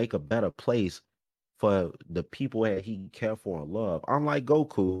make a better place for the people that he cared for and loved. Unlike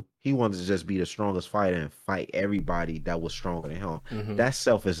Goku, he wanted to just be the strongest fighter and fight everybody that was stronger than him. Mm-hmm. That's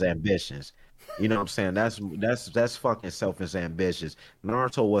selfish ambitions. You know what I'm saying? That's fucking selfish ambitions.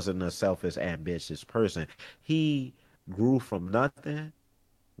 Naruto wasn't a selfish ambitious person. He grew from nothing,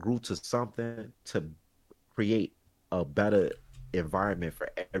 grew to something to create a better environment for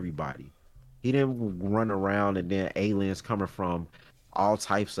everybody. He didn't run around and then aliens coming from all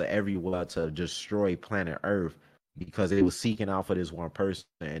types of everywhere to destroy planet Earth because they was seeking out for this one person,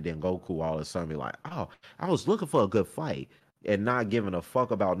 and then Goku all of a sudden be like, "Oh, I was looking for a good fight," and not giving a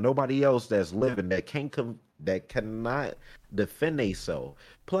fuck about nobody else that's living that cannot defend themselves.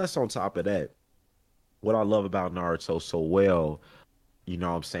 Plus, on top of that, what I love about Naruto so well, what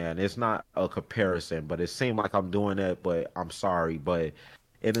I'm saying? It's not a comparison, but it seemed like I'm doing that, but I'm sorry. But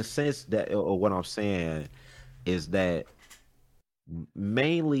in a sense that what I'm saying is that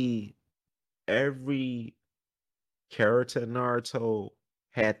mainly every character in Naruto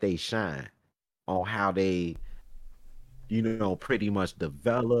had they shine on how they pretty much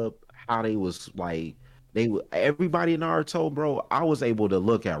develop how they was like everybody in Naruto, bro. I was able to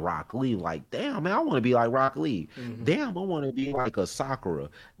look at Rock Lee like, damn, man, I want to be like Rock Lee. Mm-hmm. Damn, I want to be like a Sakura.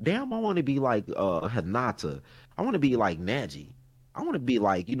 Damn, I want to be like Hinata. I want to be like Neji. I want to be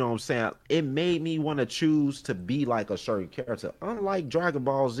like, you know what I'm saying? It made me want to choose to be like a certain character. Unlike Dragon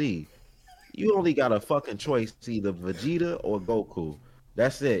Ball Z, you only got a fucking choice, either Vegeta or Goku.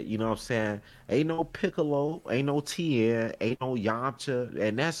 That's it. You know what I'm saying? Ain't no Piccolo, ain't no Tien, ain't no Yamcha,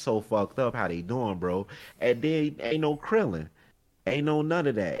 and that's so fucked up how they doing, bro. And then ain't no Krillin. Ain't no none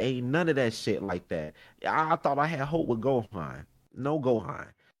of that. Ain't none of that shit like that. I thought I had hope with Gohan. No Gohan.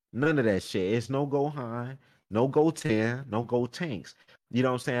 None of that shit. It's no Gohan, no Goten, no Gotenks. You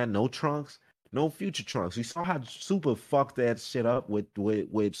know what I'm saying? No Trunks, no future Trunks. You saw how Super fucked that shit up with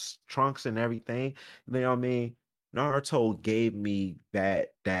Trunks and everything. You know what I mean? Naruto gave me that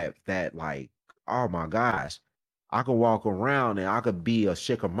like, oh my gosh. I could walk around and I could be a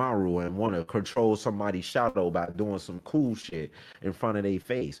Shikamaru and want to control somebody's shadow by doing some cool shit in front of their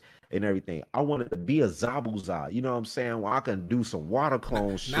face and everything. I wanted to be a Zabuza, you know what I'm saying? Where I can do some water Not,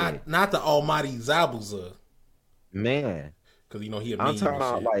 clone shit. not the Almighty Zabuza, Man, because he a I'm meme talking and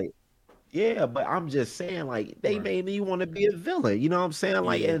about shit. like, yeah, but I'm just saying, like, they Right. made me want to be a villain. You know what I'm saying?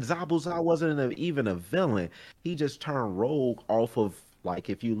 Like, Yeah. and Zabuza wasn't even a villain. He just turned rogue off of, like,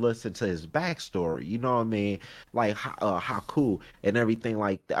 if you listen to his backstory, you know what I mean? Like, Haku and everything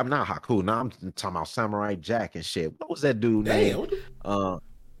like that. I'm not Haku. Now I'm talking about Samurai Jack and shit. What was that dude Damn. name? What the... Uh,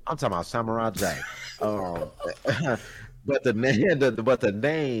 I'm talking about Samurai Jack. But the name, but the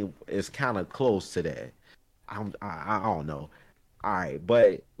name is kind of close to that. I don't know. All right,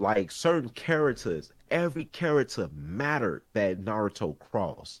 but like certain characters, every character mattered that Naruto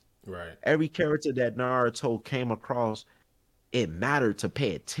crossed. Right. Every character that Naruto came across, it mattered to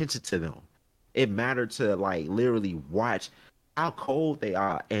pay attention to them. It mattered to like literally watch how cold they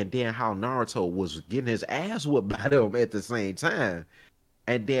are, and then how Naruto was getting his ass whooped by them at the same time,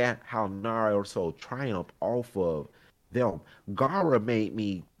 and then how Naruto triumphed off of them. Gara made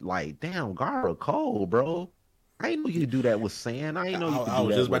me like, damn, Gara cold, bro. I ain't know you could do that with sand. I ain't know you could I do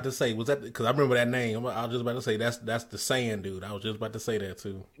was that just with. about to say, was that because I remember that name? I was just about to say that's the Sand dude. I was just about to say that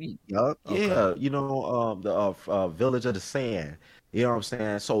too. Yup, Okay. yeah, the Village of the Sand. You know what I'm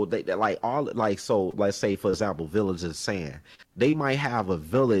saying? So they like all like so. Let's say for example, Village of the Sand. They might have a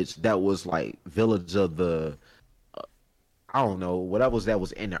village that was like Village of the I don't know, whatever was that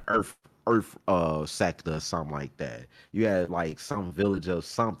was in the earth sector or something like that. You had like some village or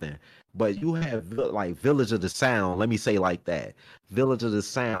something. But you have like Village of the Sound, let me say like that. Village of the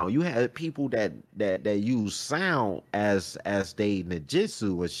Sound. You had people that use sound as they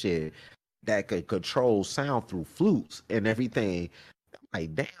ninjutsu and shit that could control sound through flutes and everything.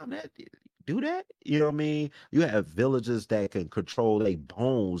 Like, damn, that do that? You know what I mean? You have villagers that can control their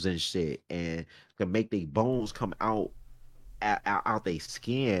bones and shit and can make their bones come out their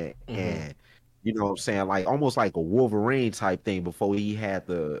skin Mm-hmm. and you know what I'm saying, like almost like a Wolverine type thing before he had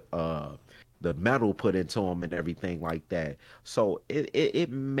the metal put into him and everything like that. So it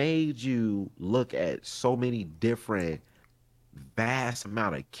made you look at so many different vast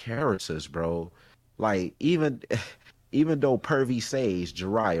amount of characters, bro. Like even even though Pervy Sage,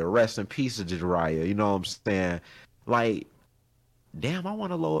 Jiraiya, rest in peace to Jiraiya, you know what I'm saying? Like, damn, I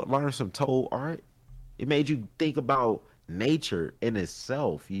want to learn some Toad art. It made you think about nature in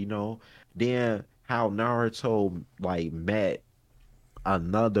itself, you know. Then how Naruto like met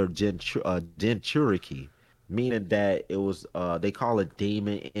another Jinchuriki, meaning that it was they call it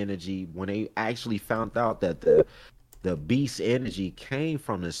demon energy when they actually found out that the beast energy came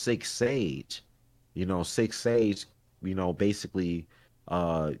from the sixth sage. You know, sixth sage, basically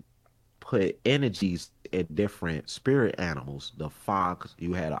uh put energies in different spirit animals. The fox,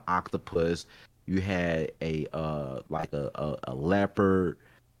 you had an octopus, you had a like a leopard,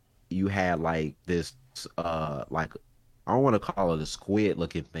 you had like this like I don't want to call it a squid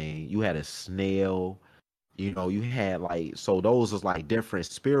looking thing. You had a snail, you had like so those was like different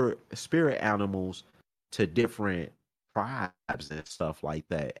spirit animals to different tribes and stuff like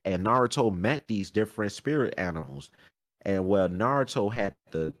that. And Naruto met these different spirit animals. And well, Naruto had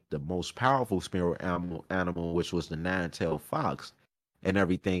the most powerful spirit animal, which was the nine-tailed fox, and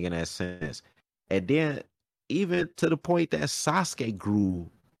everything in that sense. And then even to the point that Sasuke grew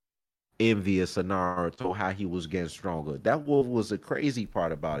envious of Naruto, how he was getting stronger. That was the crazy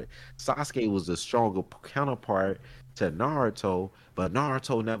part about it. Sasuke was the stronger counterpart to Naruto, but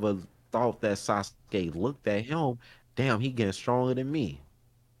Naruto never thought that Sasuke looked at him. Damn, he getting stronger than me.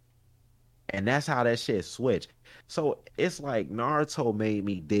 And that's how that shit switched. So it's like Naruto made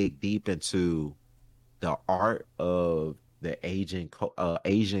me dig deep into the art of the Asian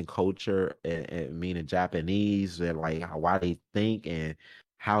culture and meaning Japanese and like why they think and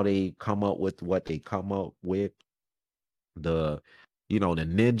how they come up with what they come up with the the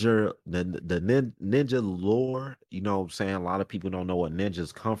ninja lore, what I'm saying? A lot of people don't know what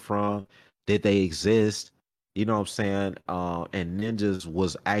ninjas come from. Did they exist? You know what I'm saying? And ninjas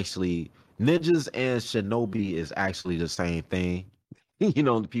and shinobi is actually the same thing.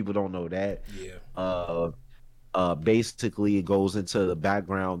 People don't know that. Yeah. Uh Basically it goes into the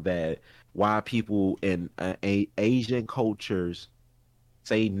background that why people in Asian cultures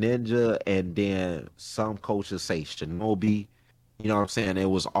say ninja and then some cultures say shinobi. You know what I'm saying? It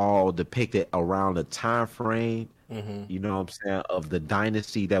was all depicted around the time frame, Mm-hmm. what I'm saying, of the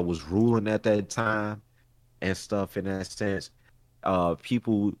dynasty that was ruling at that time and stuff in that sense.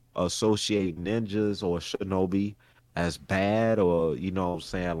 People associate ninjas or shinobi as bad or what I'm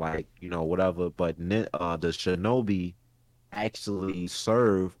saying, like, whatever, but the shinobi actually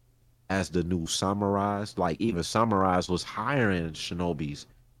served as the new samurais. Like even samurais was hiring shinobis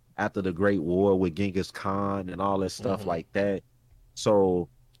after the Great War with Genghis Khan and all that stuff Mm-hmm. like that. So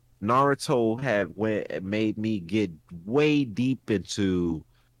Naruto had made me get way deep into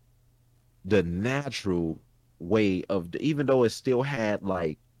the natural way of even though it still had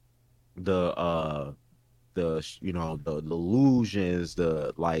like the the illusions,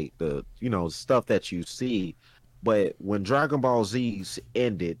 the like the stuff that you see. But when Dragon Ball Z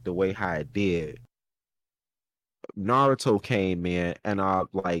ended the way how it did, Naruto came in, and I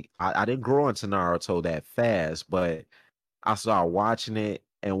didn't grow into Naruto that fast, but I started watching it,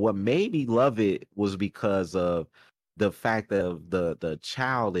 And what made me love it was because of the fact of the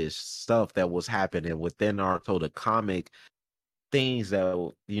childish stuff that was happening within Naruto, the comic things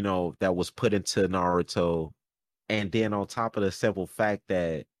that that was put into Naruto, and then on top of the simple fact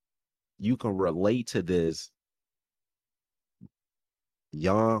that you can relate to this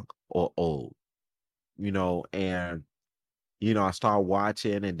young or old, and I started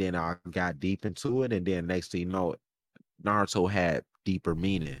watching and then I got deep into it, and then next thing you know, Naruto had deeper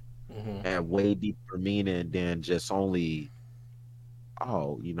meaning Mm-hmm. and way deeper meaning than just only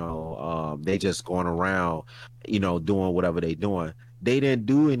they just going around, doing whatever they doing. They didn't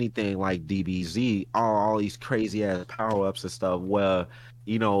do anything like DBZ, all these crazy ass power ups and stuff. Where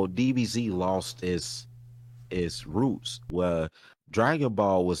DBZ lost its roots. Where Dragon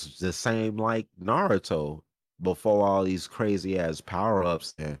Ball was the same like Naruto before all these crazy ass power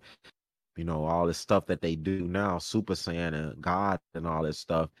ups and all this stuff that they do now, Super Saiyan and God and all this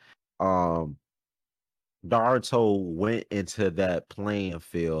stuff. Um, Naruto went into that playing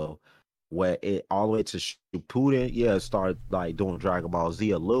field where it all the way to Shippuden, yeah, it started like doing Dragon Ball Z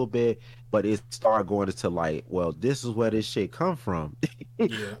a little bit, but it started going into like, well, this is where this shit come from,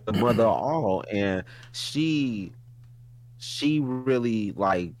 Yeah. the mother of all, and she she really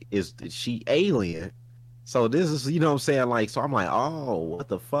like is she alien. So this is, what I'm saying? Like, so I'm like, oh, what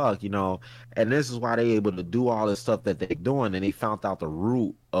the fuck, And this is why they able to do all this stuff that they're doing, and they found out the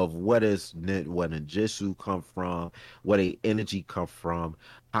root of where ninjutsu come from, where the energy come from,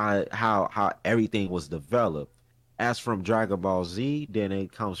 how everything was developed. As from Dragon Ball Z, then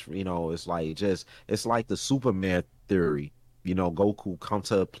it comes from, it's like it's like the Superman theory. Goku come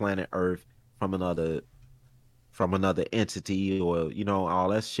to planet Earth from another entity, or all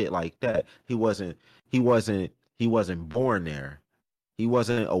that shit like that. He wasn't born there. He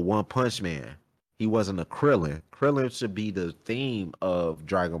wasn't a One Punch Man. He wasn't a Krillin should be the theme of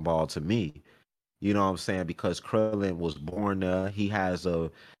Dragon Ball to me. You know what I'm saying? Because Krillin was born there. He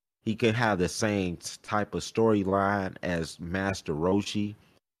could have the same type of storyline as Master Roshi,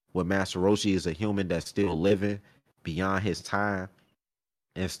 where Master Roshi is a human that's still living beyond his time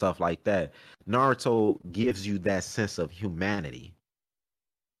and stuff like that. Naruto gives you that sense of humanity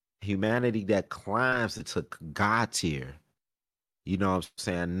that climbs into God tier. You know what I'm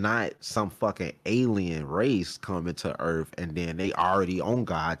saying? Not some fucking alien race coming to Earth and then they already on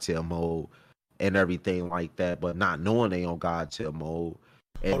God tier mode and everything like that, but not knowing they on God tier mode. Hold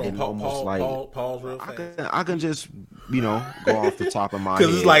And on. then almost like Pause real I fast. can I can just go off the top of my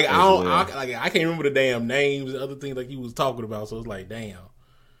Because it's head like as well. I can't remember the damn names and other things like you was talking about. So it's like, damn.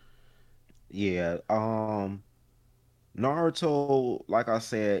 Yeah. Naruto, like I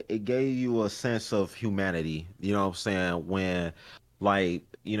said, it gave you a sense of humanity. You know what I'm saying? When, like,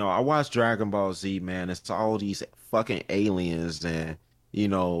 I watched Dragon Ball Z, man. It's all these fucking aliens and,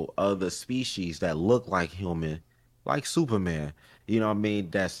 other species that look like human, like Superman. You know what I mean?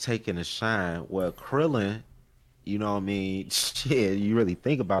 That's taking a shine. Well, Krillin, shit, you really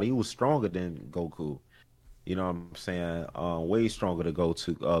think about it, he was stronger than Goku. You know what I'm saying? Way stronger to go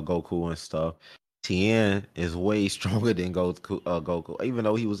to Goku and stuff. Tien is way stronger than Goku, even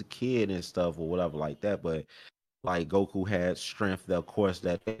though he was a kid and stuff or whatever like that. But like Goku had strength, that of course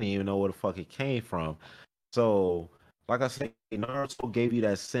that they didn't even know where the fuck it came from. So, like I said, Naruto gave you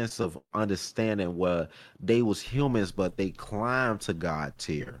that sense of understanding where they was humans, but they climbed to God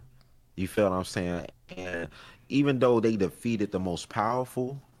tier. You feel what I'm saying? And even though they defeated the most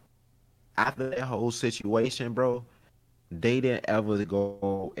powerful after that whole situation, bro, they didn't ever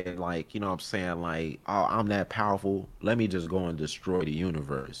go and like, what I'm saying, like, oh, I'm that powerful. Let me just go and destroy the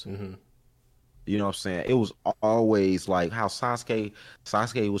universe. Mm-hmm. You know what I'm saying? It was always like how Sasuke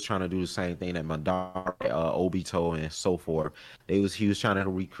was trying to do the same thing that Madara, Obito, and so forth. He was trying to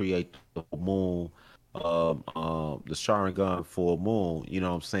recreate the moon, the Sharingan full moon. You know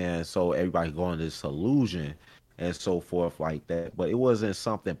what I'm saying? So everybody going this illusion and so forth like that. But it wasn't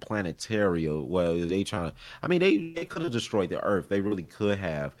something planetary. Well, they trying to. I mean, they could have destroyed the Earth. They really could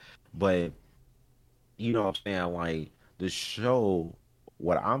have, but you know what I'm saying? Like the show,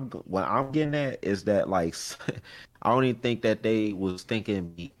 what I'm getting at is that like I don't even think that they was thinking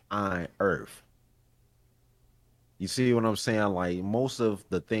beyond Earth. You see what I'm saying? Like most of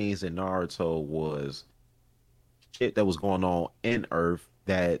the things in Naruto was shit that was going on in Earth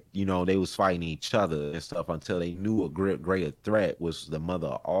that they was fighting each other and stuff until they knew a greater threat was the mother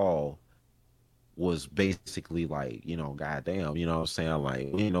of all was basically like, goddamn, you know what I'm saying? Like,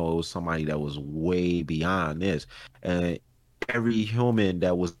 it was somebody that was way beyond this. And every human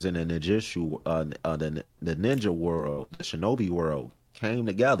that was in the the ninja world, the shinobi world, came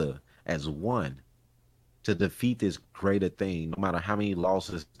together as one. to defeat this greater thing. No matter how many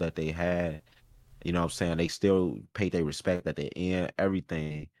losses that they had, you know what I'm saying, they still paid their respect at the end,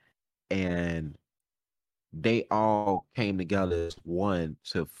 everything. And they all came together as one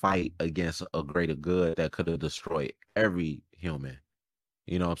to fight against a greater good that could have destroyed every human,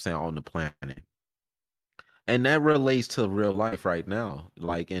 you know what I'm saying, on the planet. And that relates to real life right now.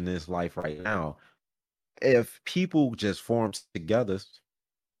 Like in this life right now, if people just form together,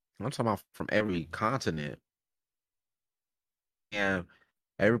 I'm talking about from every continent, and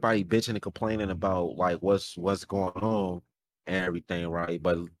everybody bitching and complaining about like what's going on and everything, right?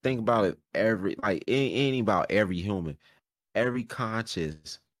 But think about it, every like it ain't about every human, every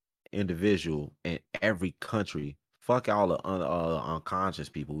conscious individual in every country. Fuck all the unconscious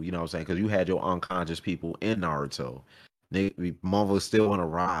people, you know what I'm saying? Because you had your unconscious people in Naruto. Motherfuckers still want to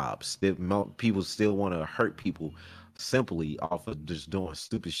rob. People still want to hurt people simply off of just doing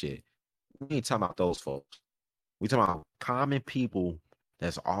stupid shit. We ain't talking about those folks. We talking about common people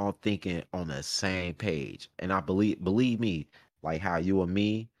that's all thinking on the same page. And I believe me, like how you and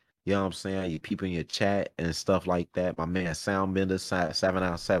me, you know what I'm saying? You people in your chat and stuff like that. My man Soundbender, 7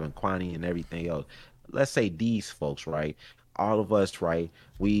 out of 7, Quani and everything else. Let's say these folks, right? All of us, right?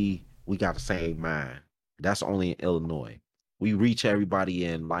 We got the same mind. That's only in Illinois. We reach everybody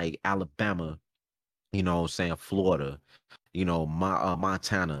in like Alabama, you know what I'm saying, Florida, you know,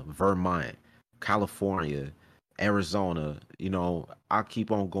 Montana, Vermont, California, Arizona, you know, I'll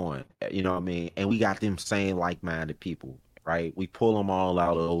keep on going, you know what I mean? And we got them same like-minded people, right? We pull them all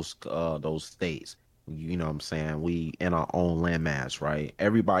out of those states. You know what I'm saying? We in our own landmass, right?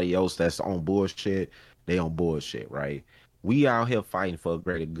 Everybody else that's on bullshit, they on bullshit, right? We out here fighting for a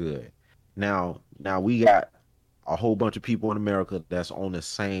greater good. Now we got a whole bunch of people in America that's on the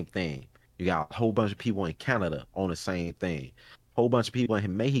same thing. You got a whole bunch of people in Canada on the same thing. Whole bunch of people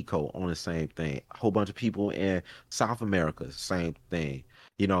in Mexico on the same thing. A whole bunch of people in South America, same thing.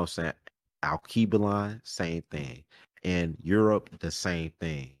 You know what I'm saying? Alkebulan, same thing. In Europe, the same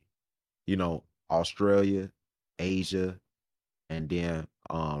thing. You know, Australia, Asia, and then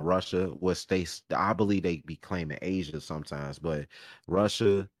Russia, which I believe they be claiming Asia sometimes, but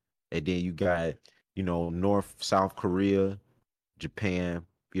Russia, and then you got, you know, North, South Korea, Japan,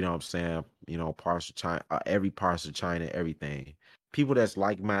 you know what I'm saying? You know, parts of China, every parts of China, everything. People that's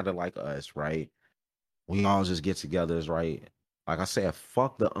like-minded like us, right? We all just get together, right? Like I said,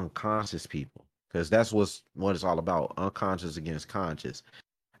 fuck the unconscious people, because that's what it's all about. Unconscious against conscious.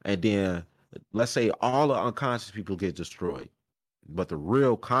 And then let's say all the unconscious people get destroyed, but the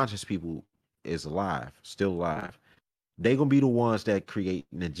real conscious people is alive, still alive. They gonna be the ones that create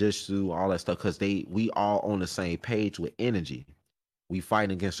ninjutsu, all that stuff, because we all on the same page with energy. We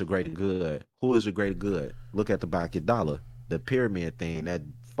fighting against the greater good. Who is the greater good? Look at the back of dollar, the pyramid thing, that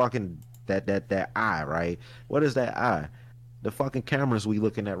fucking that eye, right? What is that eye? The fucking cameras we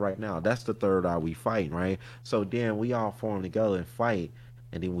looking at right now. That's the third eye we fighting, right? So then we all form together and fight,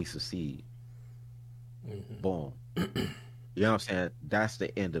 and then we succeed. Boom. You know what I'm saying? That's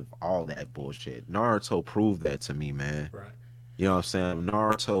the end of all that bullshit. Naruto proved that to me, man. Right. You know what I'm saying?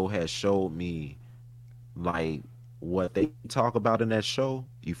 Naruto has showed me like what they talk about in that show.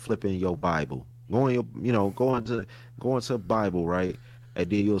 You flip in your Bible, go into Bible, right? And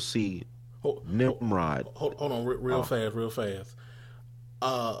then you'll see Hold, hold, Nimrod. hold on, real Uh, fast, real fast.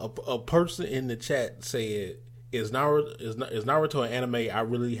 A person in the chat said, is Naruto an anime I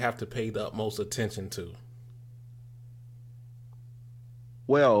really have to pay the utmost attention to?"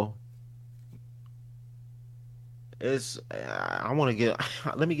 well, it's I want to get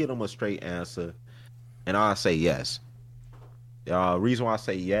let me get them a straight answer, and I'll say yes. Reason why I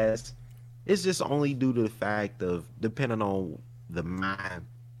say yes is just only due to the fact of depending on the mind,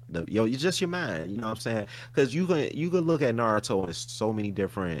 it's just your mind. You know what I'm saying? Because you can look at Naruto in so many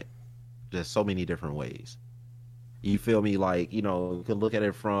different ways. You feel me? Like you can look at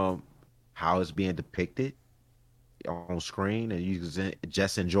it from how it's being depicted on screen, and you can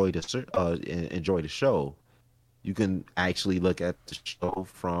just enjoy the show. You can actually look at the show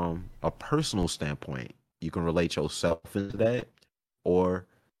from a personal standpoint. You can relate yourself into that, or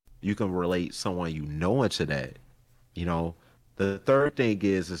you can relate someone you know into that. You know, the third thing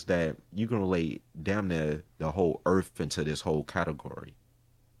is that you can relate damn near the whole earth into this whole category.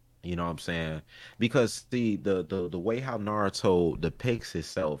 You know what I'm saying? Because the way how Naruto depicts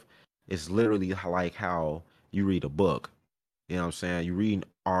itself is literally like how you read a book. You know what I'm saying? You read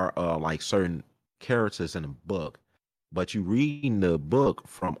are like certain characters in a book, but you reading the book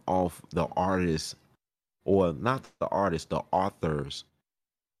from off the artist, or not the artist, the author's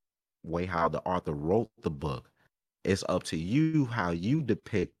way how the author wrote the book. It's up to you how you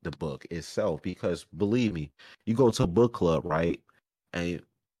depict the book itself. Because believe me, you go to a book club, right? And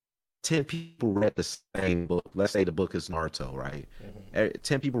 10 people read the same book. Let's say the book is Naruto, right? Hmm.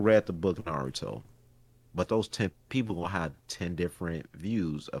 10 people read the book Naruto, but those 10 people gonna have 10 different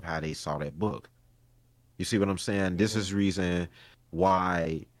views of how they saw that book. You see what I'm saying? This Hmm. is reason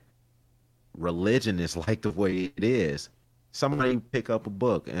why religion is like the way it is. Somebody pick up a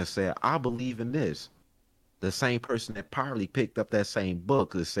book and say, I believe in this. The same person that probably picked up that same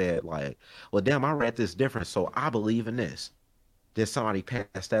book and said, like, well, damn, I read this different, so I believe in this. Then somebody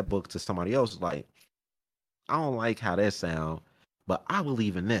passed that book to somebody else, like, I don't like how that sound, but I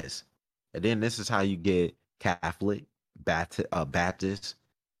believe in this. And then this is how you get Catholic, Baptist,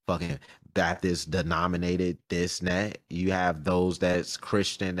 fucking Baptist denominated this and that. You have those that's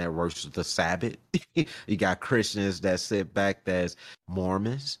Christian that worship the Sabbath. You got Christians that sit back that's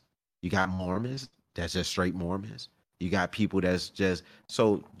Mormons. You got Mormons that's just straight Mormons. You got people that's just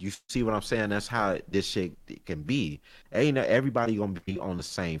so you see what I'm saying. That's how this shit can be. Ain't everybody gonna be on the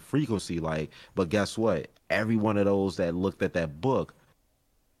same frequency, like. But guess what? Every one of those that looked at that book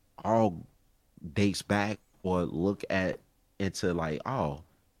all dates back or look at into like, oh,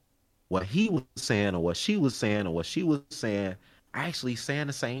 what he was saying or what she was saying or what she was saying, actually saying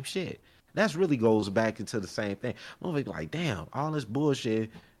the same shit. That's really goes back into the same thing. I'm like, damn, all this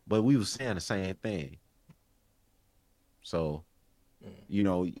bullshit, but we was saying the same thing. So,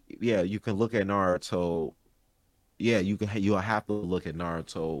 yeah, you can look at Naruto. Yeah, you'll have to look at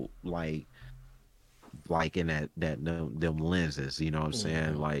Naruto like in them lenses, you know what I'm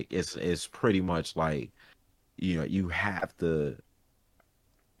saying? Hmm. Like it's pretty much like, you have to.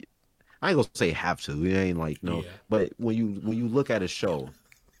 I ain't gonna say have to. It ain't like no, Yeah. but when you look at a show,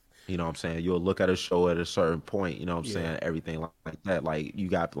 you know what I'm saying? You'll look at a show at a certain point, you know what I'm Yeah. saying? Everything like that. Like you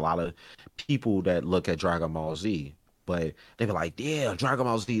got a lot of people that look at Dragon Ball Z, but they be like, yeah, Dragon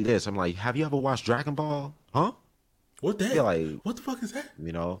Ball Z this. I'm like, have you ever watched Dragon Ball? Huh? What Be that? like, What the fuck is that?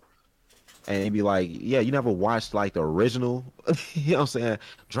 you know, and he'd be like, yeah, you never watched like the original, you know what I'm saying?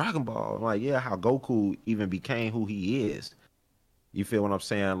 Dragon Ball. I'm like, yeah, how Goku even became who he is. You feel what I'm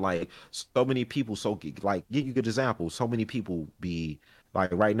saying? Like so many people, like give you a good example. So many people be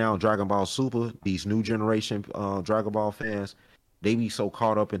like right now, Dragon Ball Super. These new generation Dragon Ball fans, they be so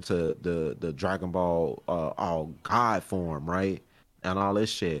caught up into the Dragon Ball all God form, right, and all this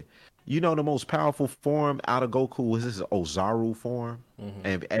shit. The most powerful form out of Goku was his Ozaru form, Hmm.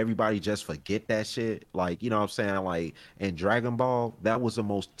 and everybody just forget that shit. Like you know what I'm saying? Like in Dragon Ball, that was the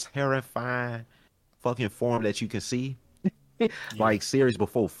most terrifying fucking form that you can see, Yeah. like series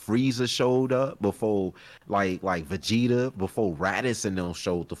before Frieza showed up, before like Vegeta, before Raditz and them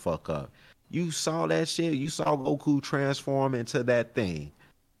showed the fuck up. You saw that shit. You saw Goku transform into that thing.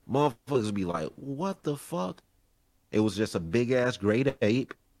 Motherfuckers be like, "What the fuck?" It was just a big ass great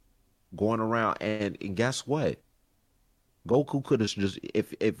ape going around, and guess what? Goku could have just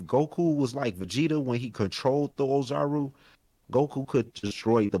if Goku was like Vegeta when he controlled the Ozaru, Goku could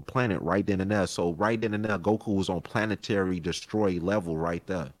destroy the planet right then and there. So right then and there, Goku was on planetary destroy level right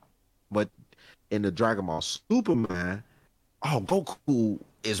there. But in the Dragon Ball Superman, oh Goku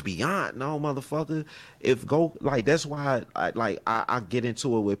is beyond no motherfucker. If Go like that's why I get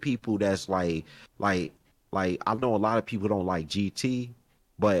into it with people that's like I know a lot of people don't like GT,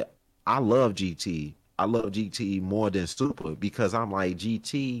 but I love GT. I love GT more than Super because I'm like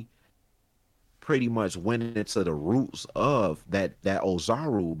GT pretty much went into the roots of that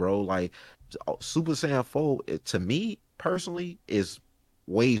Ozaru, bro. Like Super Saiyan 4, to me personally, is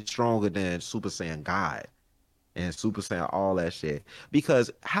way stronger than Super Saiyan God and Super Saiyan all that shit.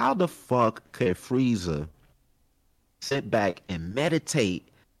 Because how the fuck could Frieza sit back and meditate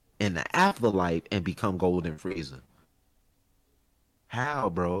in the afterlife and become Golden Frieza? How,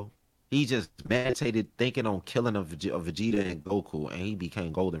 bro? He just meditated thinking on killing a Vegeta and Goku, and he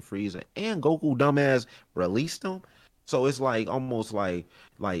became Golden Frieza. And Goku dumbass released him. So it's like almost like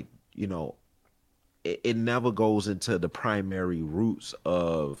you know, it never goes into the primary roots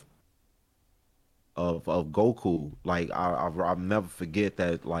of Goku. Like I'll never forget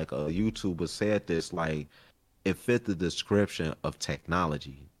that like a YouTuber said this. Like it fit the description of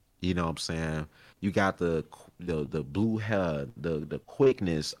technology. You know what I'm saying? You got the blue hair, the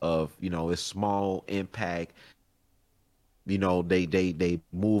quickness of its small impact. They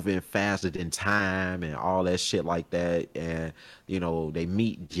moving faster than time and all that shit like that, and they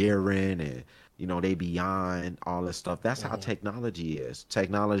meet Jiren, and they beyond all that stuff. That's how Hmm. technology is.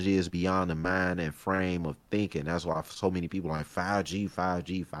 Technology is beyond the mind and frame of thinking. That's why so many people are like 5G,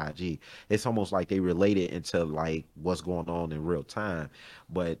 5G, 5G. It's almost like they relate it into like what's going on in real time,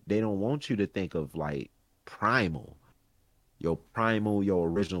 but they don't want you to think of like your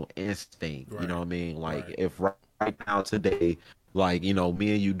original instinct. You know Right. what I mean? Like Right. if right now today, like, me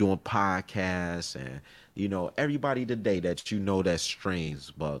and you doing podcasts and, everybody today that that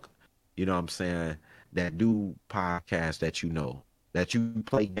streams, Buck, you know what I'm saying? That do podcasts that you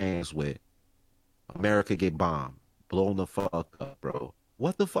play games with, America get bombed, blown the fuck up, bro.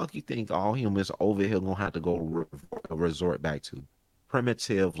 What the fuck you think all humans over here gonna have to go resort back to?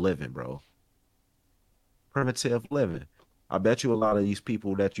 Primitive living, bro. Primitive living. I bet you a lot of these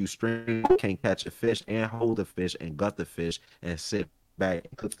people that you stream can catch a fish and hold the fish and gut the fish and sit back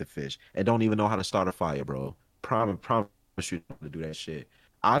and cook the fish and don't even know how to start a fire, bro. Promise you to do that shit.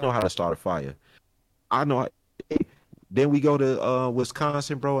 I know how to start a fire. I know. Then we go to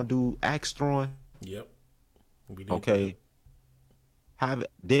Wisconsin, bro, and do axe throwing. Yep. We did that. Okay, have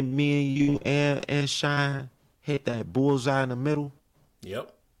then me and you and Shine hit that bullseye in the middle.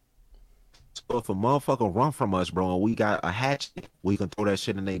 Yep. So if a motherfucker run from us, bro, and we got a hatchet, we can throw that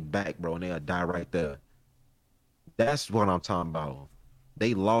shit in their back, bro, and they'll die right there. That's what I'm talking about.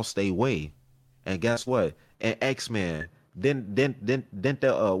 They lost their way, and guess what? And X-Men, then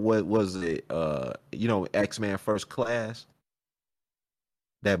the what was it? X-Men First Class,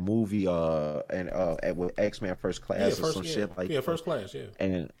 that movie, with X-Men First Yeah. Class or First. some Yeah. shit like Yeah. that. First class. Yeah.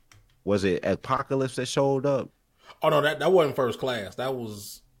 And was it Apocalypse that showed up? Oh no, that wasn't first class. That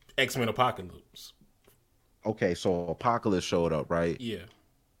was X-Men Apocalypse. Okay, so Apocalypse showed up, right? Yeah.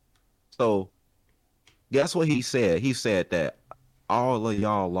 So guess what he said? He said that all of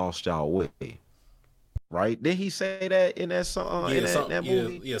y'all lost y'all way, right? Did he say that in that song in Yeah. that Yeah.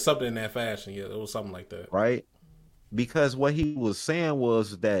 movie? Yeah. Something in that fashion. Yeah. It was something like that. Right? Because what he was saying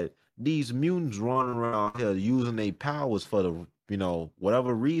was that these mutants running around here using their powers for the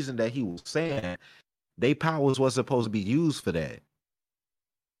whatever reason that he was saying, their powers was supposed to be used for that.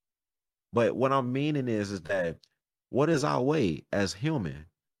 But what I'm meaning is that what is our way as human?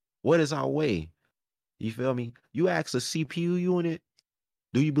 What is our way? You feel me? You ask a CPU unit,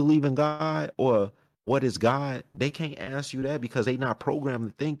 do you believe in God or what is God? They can't answer you that because they not programmed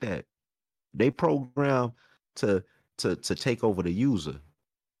to think that. They programmed to to take over the user.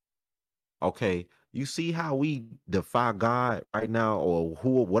 Okay. You see how we defy God right now or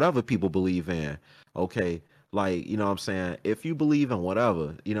who whatever people believe in. Okay. Like, you know what I'm saying? If you believe in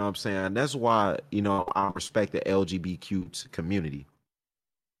whatever, you know what I'm saying? That's why, I respect the LGBTQ community.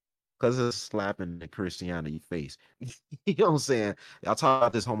 Because it's slapping the Christianity face. You know what I'm saying? Y'all talk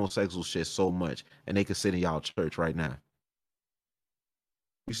about this homosexual shit so much, and they could sit in y'all church right now.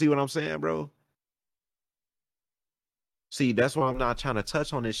 You see what I'm saying, bro? See, that's why I'm not trying to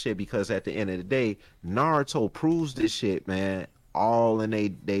touch on this shit because at the end of the day, Naruto proves this shit, man. All in they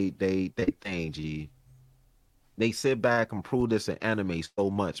thing, G. They sit back and prove this in anime so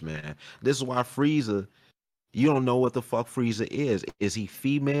much, man. This is why Frieza, you don't know what the fuck Frieza is. Is he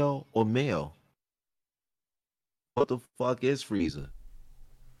female or male? What the fuck is Frieza?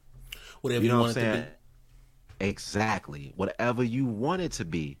 Whatever You you know what I'm want it to saying? be. Exactly. Whatever you want it to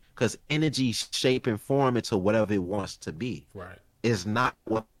be. Because energy shape and form into whatever it wants to be. Right. Is not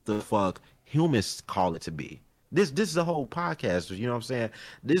what the fuck humans call it to be. This is a whole podcast. You know what I'm saying?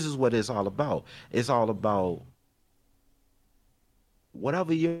 This is what it's all about. It's all about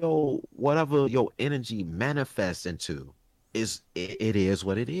whatever your energy manifests into it is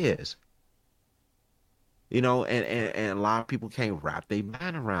what it is. And a lot of people can't wrap their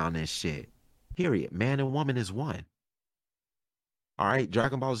mind around this shit. Period. Man and woman is one. All right,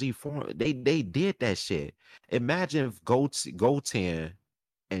 Dragon Ball Z form. They did that shit. Imagine if Goten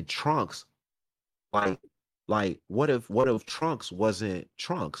and Trunks, like what if Trunks wasn't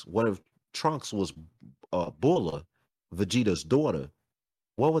Trunks? What if Trunks was Bulla, Vegeta's daughter?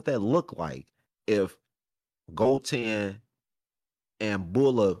 What would that look like if Goten and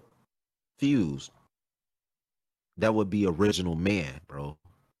Bulla fused? That would be original man, bro.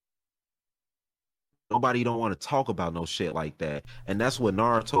 Nobody don't want to talk about no shit like that. And that's what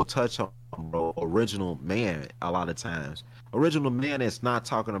Naruto touched on, bro. Original man, a lot of times. Original man is not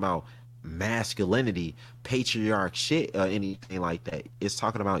talking about masculinity, patriarch shit, or anything like that. It's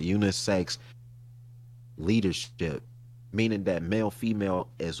talking about unisex leadership, meaning that male, female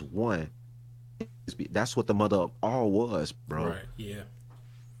is one. That's what the mother of all was, bro. Right. Yeah.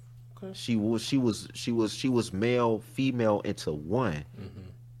 Okay. She was male, female into one. Mm-hmm.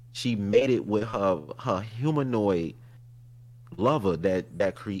 She made it with her humanoid lover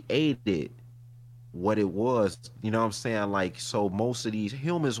that created what it was. You know what I'm saying? Like, so most of these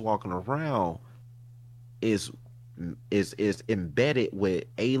humans walking around is is embedded with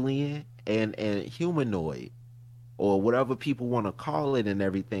alien and humanoid or whatever people want to call it and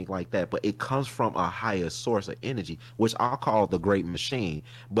everything like that. But it comes from a higher source of energy, which I'll call the great machine.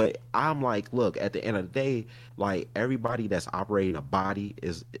 But I'm like, look, at the end of the day, like everybody that's operating a body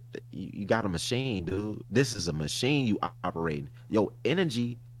is you got a machine, dude. This is a machine you operating. Your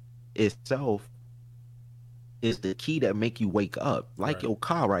energy itself is the key that make you wake up. Like Right. your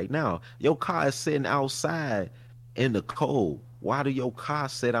car right now. Your car is sitting outside in the cold. Why do your car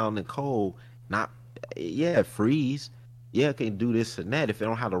sit out in the cold? Not yeah, freeze. Yeah, it can do this and that if they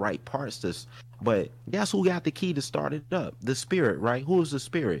don't have the right parts to but guess who got the key to start it up? The spirit, right? Who is the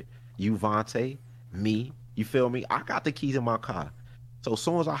spirit? You, Vontae, me. You feel me? I got the keys in my car. So as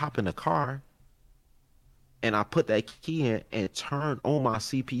soon as I hop in the car, and I put that key in and turn on my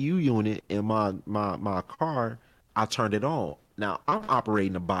CPU unit in my car, I turned it on. Now I'm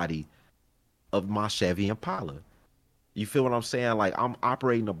operating the body of my Chevy Impala. You feel what I'm saying? Like I'm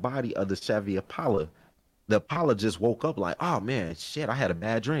operating the body of the Chevy Impala. The Impala just woke up like, oh man, shit, I had a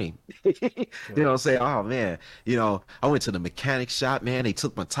bad dream. You know what Right. I'm saying? Oh man, I went to the mechanic shop, man. They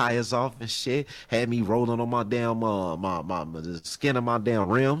took my tires off and shit, had me rolling on my damn the skin of my damn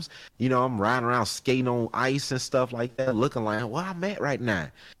rims. I'm riding around skating on ice and stuff like that, looking like where I'm at right now.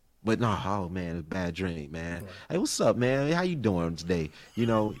 But no, oh man, it's a bad dream, man. Right. Hey, what's up, man? How you doing today?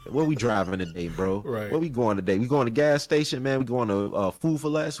 Where we driving today, bro? Right. Where we going today? We going to gas station, man. We going to Food for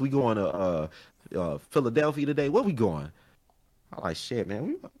Less. We going to Philadelphia today. Where we going? I like shit,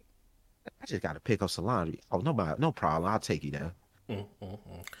 man. I just got to pick up some laundry. Oh, no problem. I'll take you there.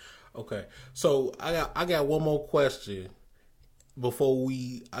 Okay. So I got one more question before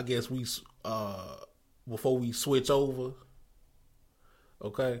we I guess we before we switch over.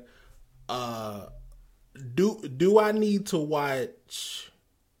 Okay. Uh do I need to watch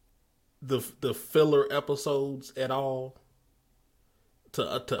the filler episodes at all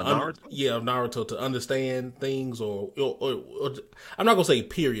Naruto? yeah, Naruto, to understand things, or I'm not gonna say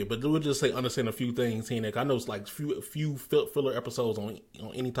period, but we'll just say understand a few things here and there. I know it's like few filler episodes on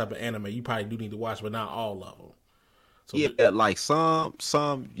any type of anime you probably do need to watch, but not all of them. So Yeah, like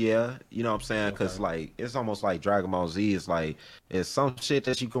yeah, you know what I'm saying? okay, Because like it's almost like Dragon Ball Z is like it's some shit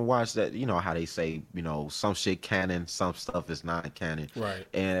that you can watch that how they say some shit canon, some stuff is not canon, right,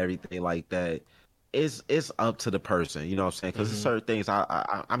 and everything like that. It's up to the person, you know what I'm saying? Because there's certain things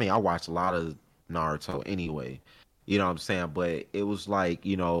I mean I watch a lot of Naruto anyway, you know what I'm saying? But it was like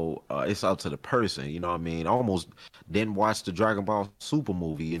it's up to the person, you know what I mean? I almost didn't watch the Dragon Ball Super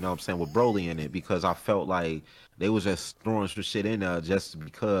movie, you know what I'm saying, with Broly in it because I felt like they was just throwing some shit in there just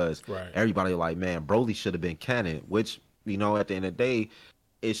because right, everybody like, man, Broly should have been canon. Which at the end of the day,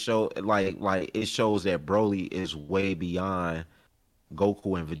 it show like it shows that Broly is way beyond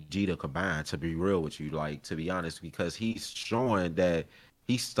Goku and Vegeta combined. To be real with you, like to be honest, because he's showing that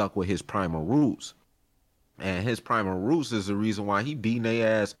he's stuck with his primal roots. And his primal roots is the reason why he beating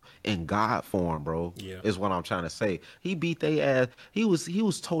their ass in God form, bro. yeah, Is what I'm trying to say. He beat their ass. He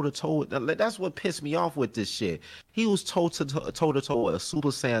was toe to toe. That's what pissed me off with this shit. He was toe to toe a Super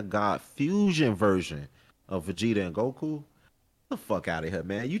Saiyan God fusion version of Vegeta and Goku. The fuck out of here,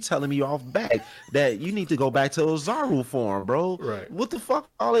 man. You telling me off back that you need to go back to Ozaru form, bro. right. What the fuck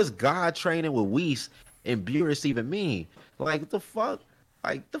all this God training with Whis and Beerus even mean? Like, what the fuck?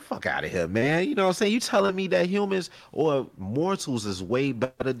 Like, the fuck out of here, man. You know what I'm saying? You telling me that humans or mortals is way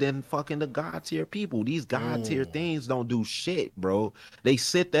better than fucking the God tier people. These God tier things don't do shit, bro. They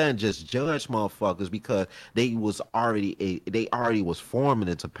sit there and just judge motherfuckers because they already was forming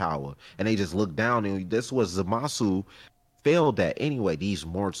into power. And they just look down and this was Zamasu failed that anyway. These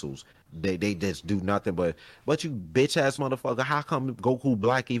mortals, they just do nothing but you bitch ass motherfucker. How come Goku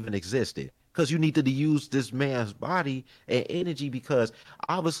Black even existed? Because you needed to use this man's body and energy because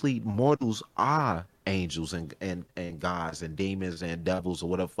obviously mortals are angels and gods and demons and devils or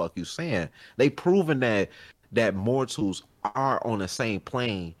whatever fuck you saying. They proven that mortals are on the same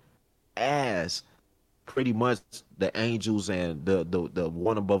plane as pretty much the angels and the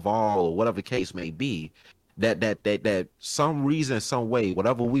one above all or whatever the case may be. That some reason, some way,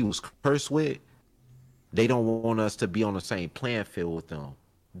 whatever we was cursed with, they don't want us to be on the same playing field with them.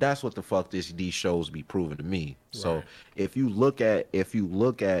 That's what the fuck these shows be proving to me. So Right. if you look at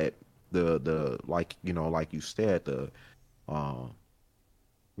the like like you said um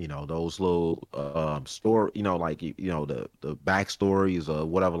those little story like the backstories or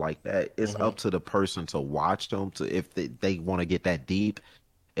whatever like that, it's Mm-hmm. up to the person to watch them to if they want to get that deep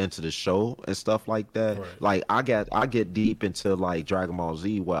into the show and stuff like that. Right. Like I get deep into like Dragon Ball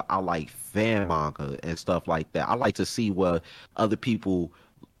Z where I like fan manga and stuff like that. I like to see what other people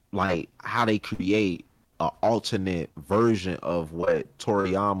like how they create a alternate version of what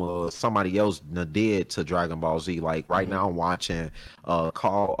Toriyama or somebody else did to Dragon Ball Z. Like right Mm-hmm. now, I'm watching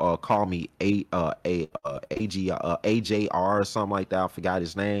call me AJR or something like that. I forgot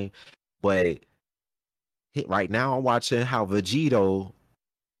his name, but right now I'm watching how Vegito,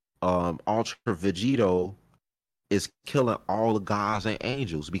 Ultra Vegito, is killing all the gods and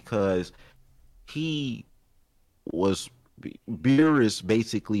angels because he was Beerus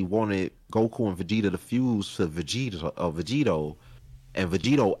basically wanted Goku and Vegeta to fuse to Vegito, and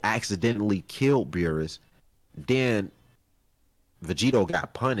Vegito accidentally killed Beerus. Then Vegito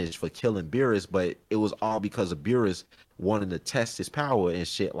got punished for killing Beerus, but it was all because of Beerus wanting to test his power and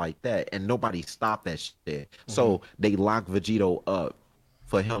shit like that, and nobody stopped that shit. Mm-hmm. So they locked Vegito up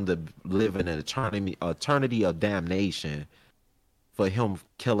for him to live in an eternity of damnation for him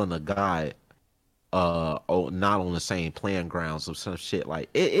killing a god not on the same playing grounds or some shit. Like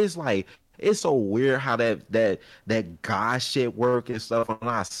it's like it's so weird how that god shit work and stuff. When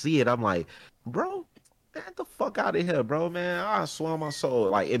I see it, I'm like, bro, get the fuck out of here, bro, man. I swear on my soul.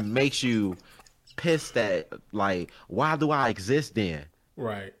 Like it makes you pissed that like why do I exist then?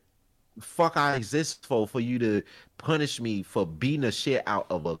 Right. Fuck I exist for you to punish me for beating the shit out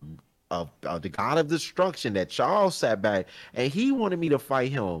of of the god of destruction that Charles sat back and he wanted me to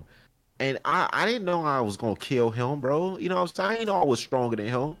fight him. And I didn't know I was gonna kill him, bro. You know what I'm saying? I didn't know I was stronger than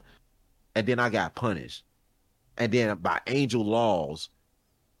him. And then I got punished. And then by angel laws,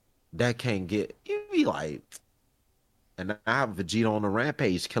 that can't get you be like, and I have Vegeta on the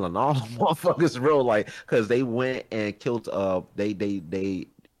rampage killing all the motherfuckers real like because they went and killed uh they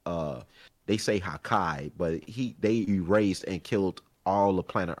say Hakai, but they erased and killed all the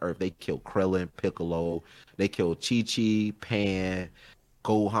planet Earth. They killed Krillin, Piccolo, they killed Chi Chi, Pan,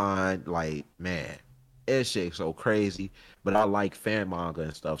 Gohan, like man, that shit's so crazy. But I like fan manga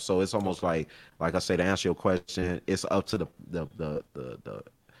and stuff, so it's almost Okay. like I say to answer your question, it's up to the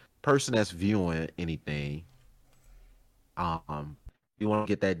person that's viewing anything. You want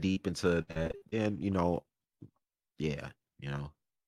to get that deep into that, and yeah, you know.